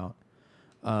here on out.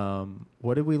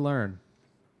 What did we learn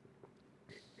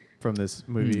from this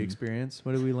movie experience?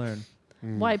 What did we learn?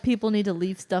 Why people need to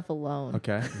leave stuff alone.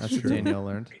 Okay, that's what Danielle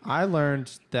learned. I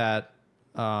learned that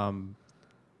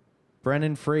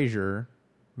Brendan Fraser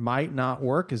might not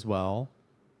work as well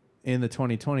in the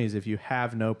 2020s if you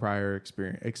have no prior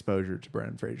exposure to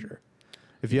Brendan Fraser.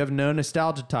 If you have no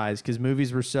nostalgia ties, because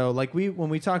movies were so like when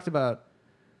we talked about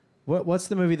what's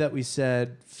the movie that we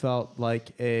said felt like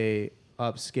a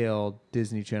upscale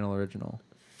Disney Channel original.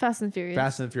 Fast and Furious.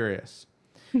 Fast and Furious.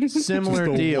 Similar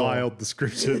Just a deal. wild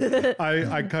description.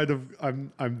 I kind of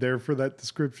I'm there for that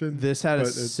description. This had a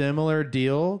but similar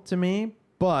deal to me,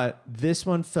 but this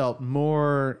one felt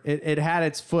more. It had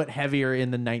its foot heavier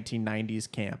in the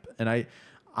 1990s camp, and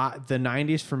the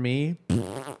 90s for me,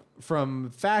 from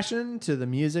fashion to the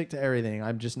music to everything,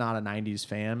 I'm just not a 90s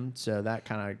fan, so that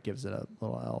kind of gives it a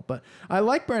little L. But I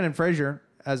like Brendan Fraser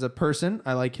as a person.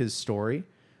 I like his story.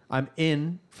 I'm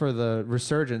in for the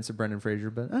resurgence of Brendan Fraser,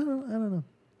 but I don't know.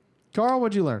 Carl,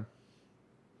 what'd you learn?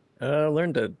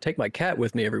 Learned to take my cat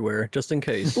with me everywhere, just in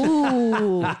case.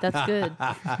 Ooh, that's good.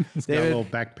 it's got a little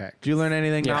backpack. Did you learn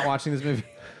anything Yeah. not watching this movie?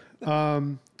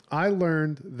 I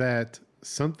learned that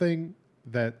something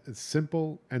that is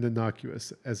simple and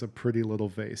innocuous as a pretty little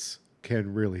vase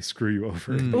can really screw you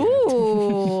over.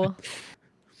 Ooh.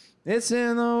 It's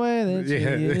in the way that you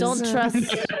Yeah. use Don't it. trust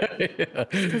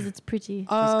because it's pretty. Just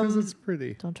because it's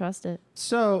pretty. Don't trust it.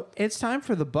 So it's time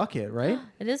for the bucket, right?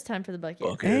 It is time for the bucket.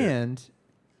 Okay. And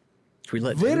Should we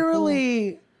let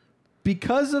literally,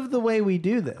 because of the way we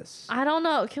do this, I don't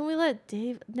know. Can we let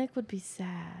Dave? Nick would be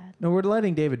sad. no, we're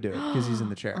letting David do it because he's in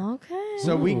the chair. Okay.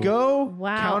 So we go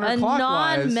Wow. A counterclockwise.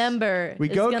 non-member. We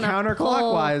is go gonna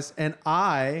counterclockwise, and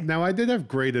I Now, I did have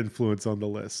great influence on the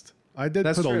list. I did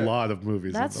That's put true. a lot of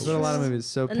movies That's on put the a list. lot of movies.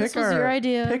 So And pick this was our your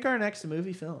idea. pick our next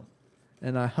movie film,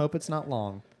 and I hope it's not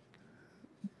long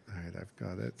All right, I've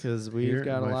got it. because we've Here,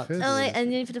 got a my lot. fist. Oh, wait,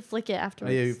 and you have to flick it Oh,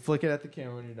 afterwards. yeah, you flick it at the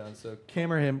camera when you're done. So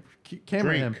camera him,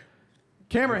 camera him, Drink.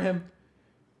 camera him,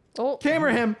 Oh.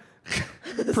 camera him.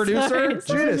 Producer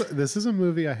Sorry. Judas. This is a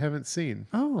movie I haven't seen.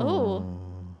 Oh.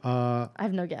 Uh, I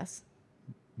have no guess.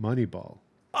 Moneyball.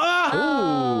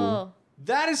 Oh.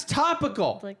 That is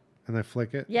topical. Like, And I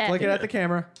flick it. yeah. Flick it at the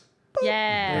camera.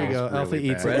 Yeah. There you go. That was Alfie really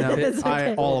eats bad. it. No, It's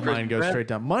okay. all of mine go straight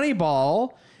down.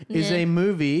 Moneyball is Yeah. a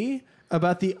movie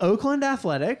about the Oakland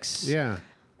Athletics. Yeah.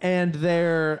 And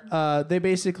they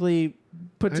basically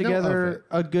put I know of together it.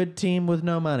 a good team with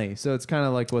no money. So it's kind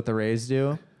of like what the Rays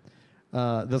do.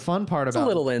 The fun part It's about a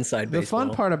little inside the baseball.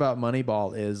 fun part about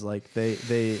Moneyball is like they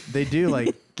do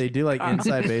like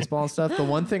inside baseball and stuff. The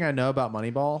one thing I know about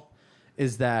Moneyball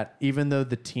is that even though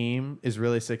the team is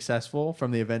really successful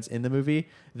from the events in the movie,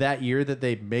 that year that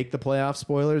they make the playoff,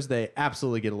 spoilers, they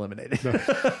absolutely get eliminated.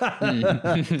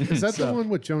 Is that the one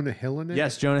with Jonah Hill in it?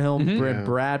 Yes, Jonah Hill, Yeah.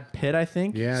 Brad Pitt, I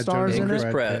think, Yeah, stars Jonah in Hill, it.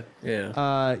 Chris Brad Pratt.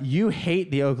 Yeah. You hate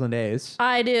the Oakland A's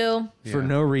I do. for Yeah.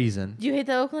 no reason. Do you hate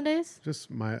the Oakland A's? Just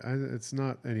it's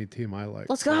not any team I like.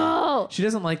 Let's go. She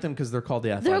doesn't like them because they're called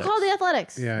the Athletics. They're called the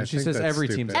Athletics. Yeah, I And she think says that's every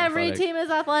team's stupid. Every athletic. team is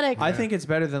athletic. I think it's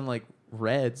better than like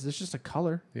Reds. It's just a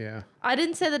color. Yeah. I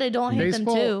didn't say that I don't hate them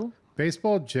too.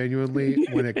 Baseball genuinely,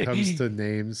 when it comes to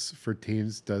names for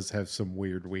teams, does have some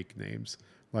weird, weak names,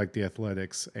 like the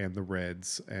Athletics and the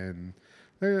Reds. And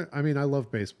I mean, I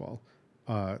love baseball,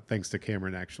 thanks to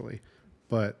Cameron actually,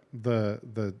 but the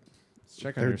Let's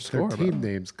check on their your score. team bro.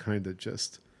 names kind of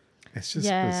it's just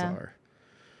Yeah. bizarre.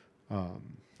 I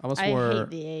almost I wore hate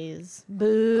the A's.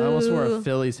 Boo. I almost wore a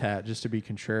Phillies hat just to be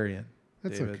contrarian.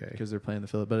 That's okay. because they're playing the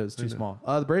Phillies, but it was too know. small.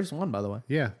 The Braves won, by the way.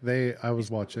 Yeah, I was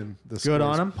watching the Good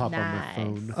on scores 'em. pop Nice.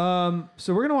 on my phone.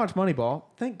 So we're gonna watch Moneyball.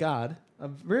 Thank God.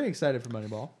 I'm very excited for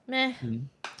Moneyball. Meh.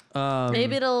 Um,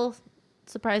 Maybe it'll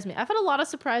surprise me. I've had a lot of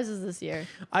surprises this year.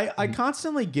 I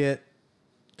constantly get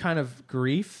kind of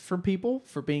grief from people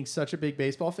for being such a big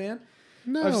baseball fan.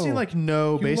 No, I've seen like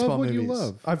no You baseball love what movies. you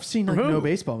love. I've seen like no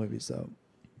baseball movies though.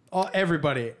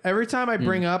 Everybody. Every time I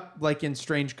bring up like in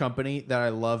Strange Company that I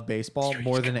love baseball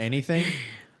more than anything,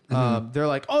 they're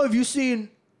like, "Oh, have you seen?"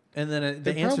 And then the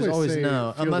They'd answer is probably always say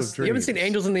no, Field unless of You haven't seen Dreams.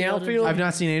 Angels in the Field of Outfield? I've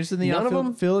not seen Angels in the None of Outfield,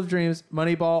 them? Field of Dreams,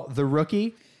 Moneyball, The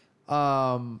Rookie.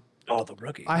 Oh, the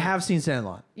rookie. I have seen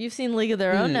Sandlot. You've seen League of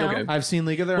Their Own now. okay. I've seen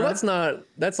League of Their Well, Own.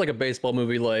 that's like a baseball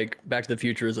movie. Like Back to the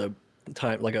Future is a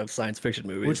science fiction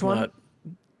movie. Which It's one? Not,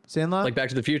 Sandlot. like Back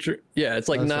to the Future. Yeah, it's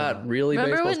like That's not not- really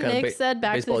Remember baseball. when It's kind Nick of said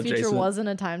Back to baseball the Future adjacent. wasn't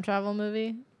a time travel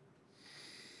movie?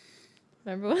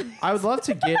 Remember when? I would love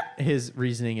to get his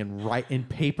reasoning in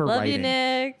paper Love writing. you,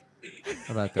 Nick.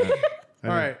 How about that? All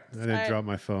right. I didn't drop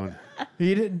my phone.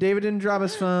 David didn't drop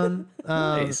his phone.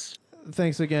 Nice.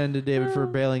 Thanks again to David for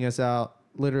bailing us out.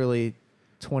 Literally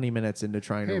 20 minutes into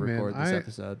trying Hey, to man, record this I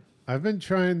episode.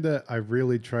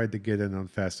 really tried to get in on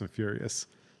Fast and Furious.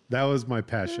 That was my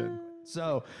passion.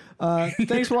 So,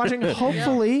 thanks for watching.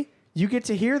 Hopefully, you get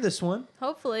to hear this one.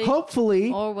 Hopefully.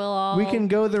 Hopefully, Or we'll all we can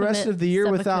go the rest commit of the year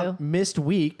seppuku. without missed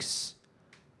weeks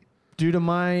due to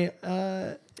my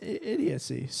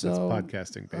idiocy. So That's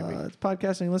podcasting, baby. it's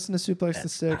podcasting. Listen to Suplex the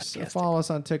Six. podcasting. Follow us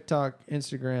on TikTok,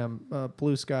 Instagram,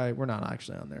 Blue Sky. We're not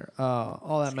actually on there.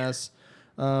 All that mess.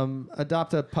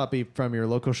 adopt a puppy from your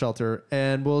local shelter,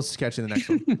 and we'll catch you in the next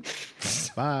one.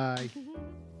 Bye.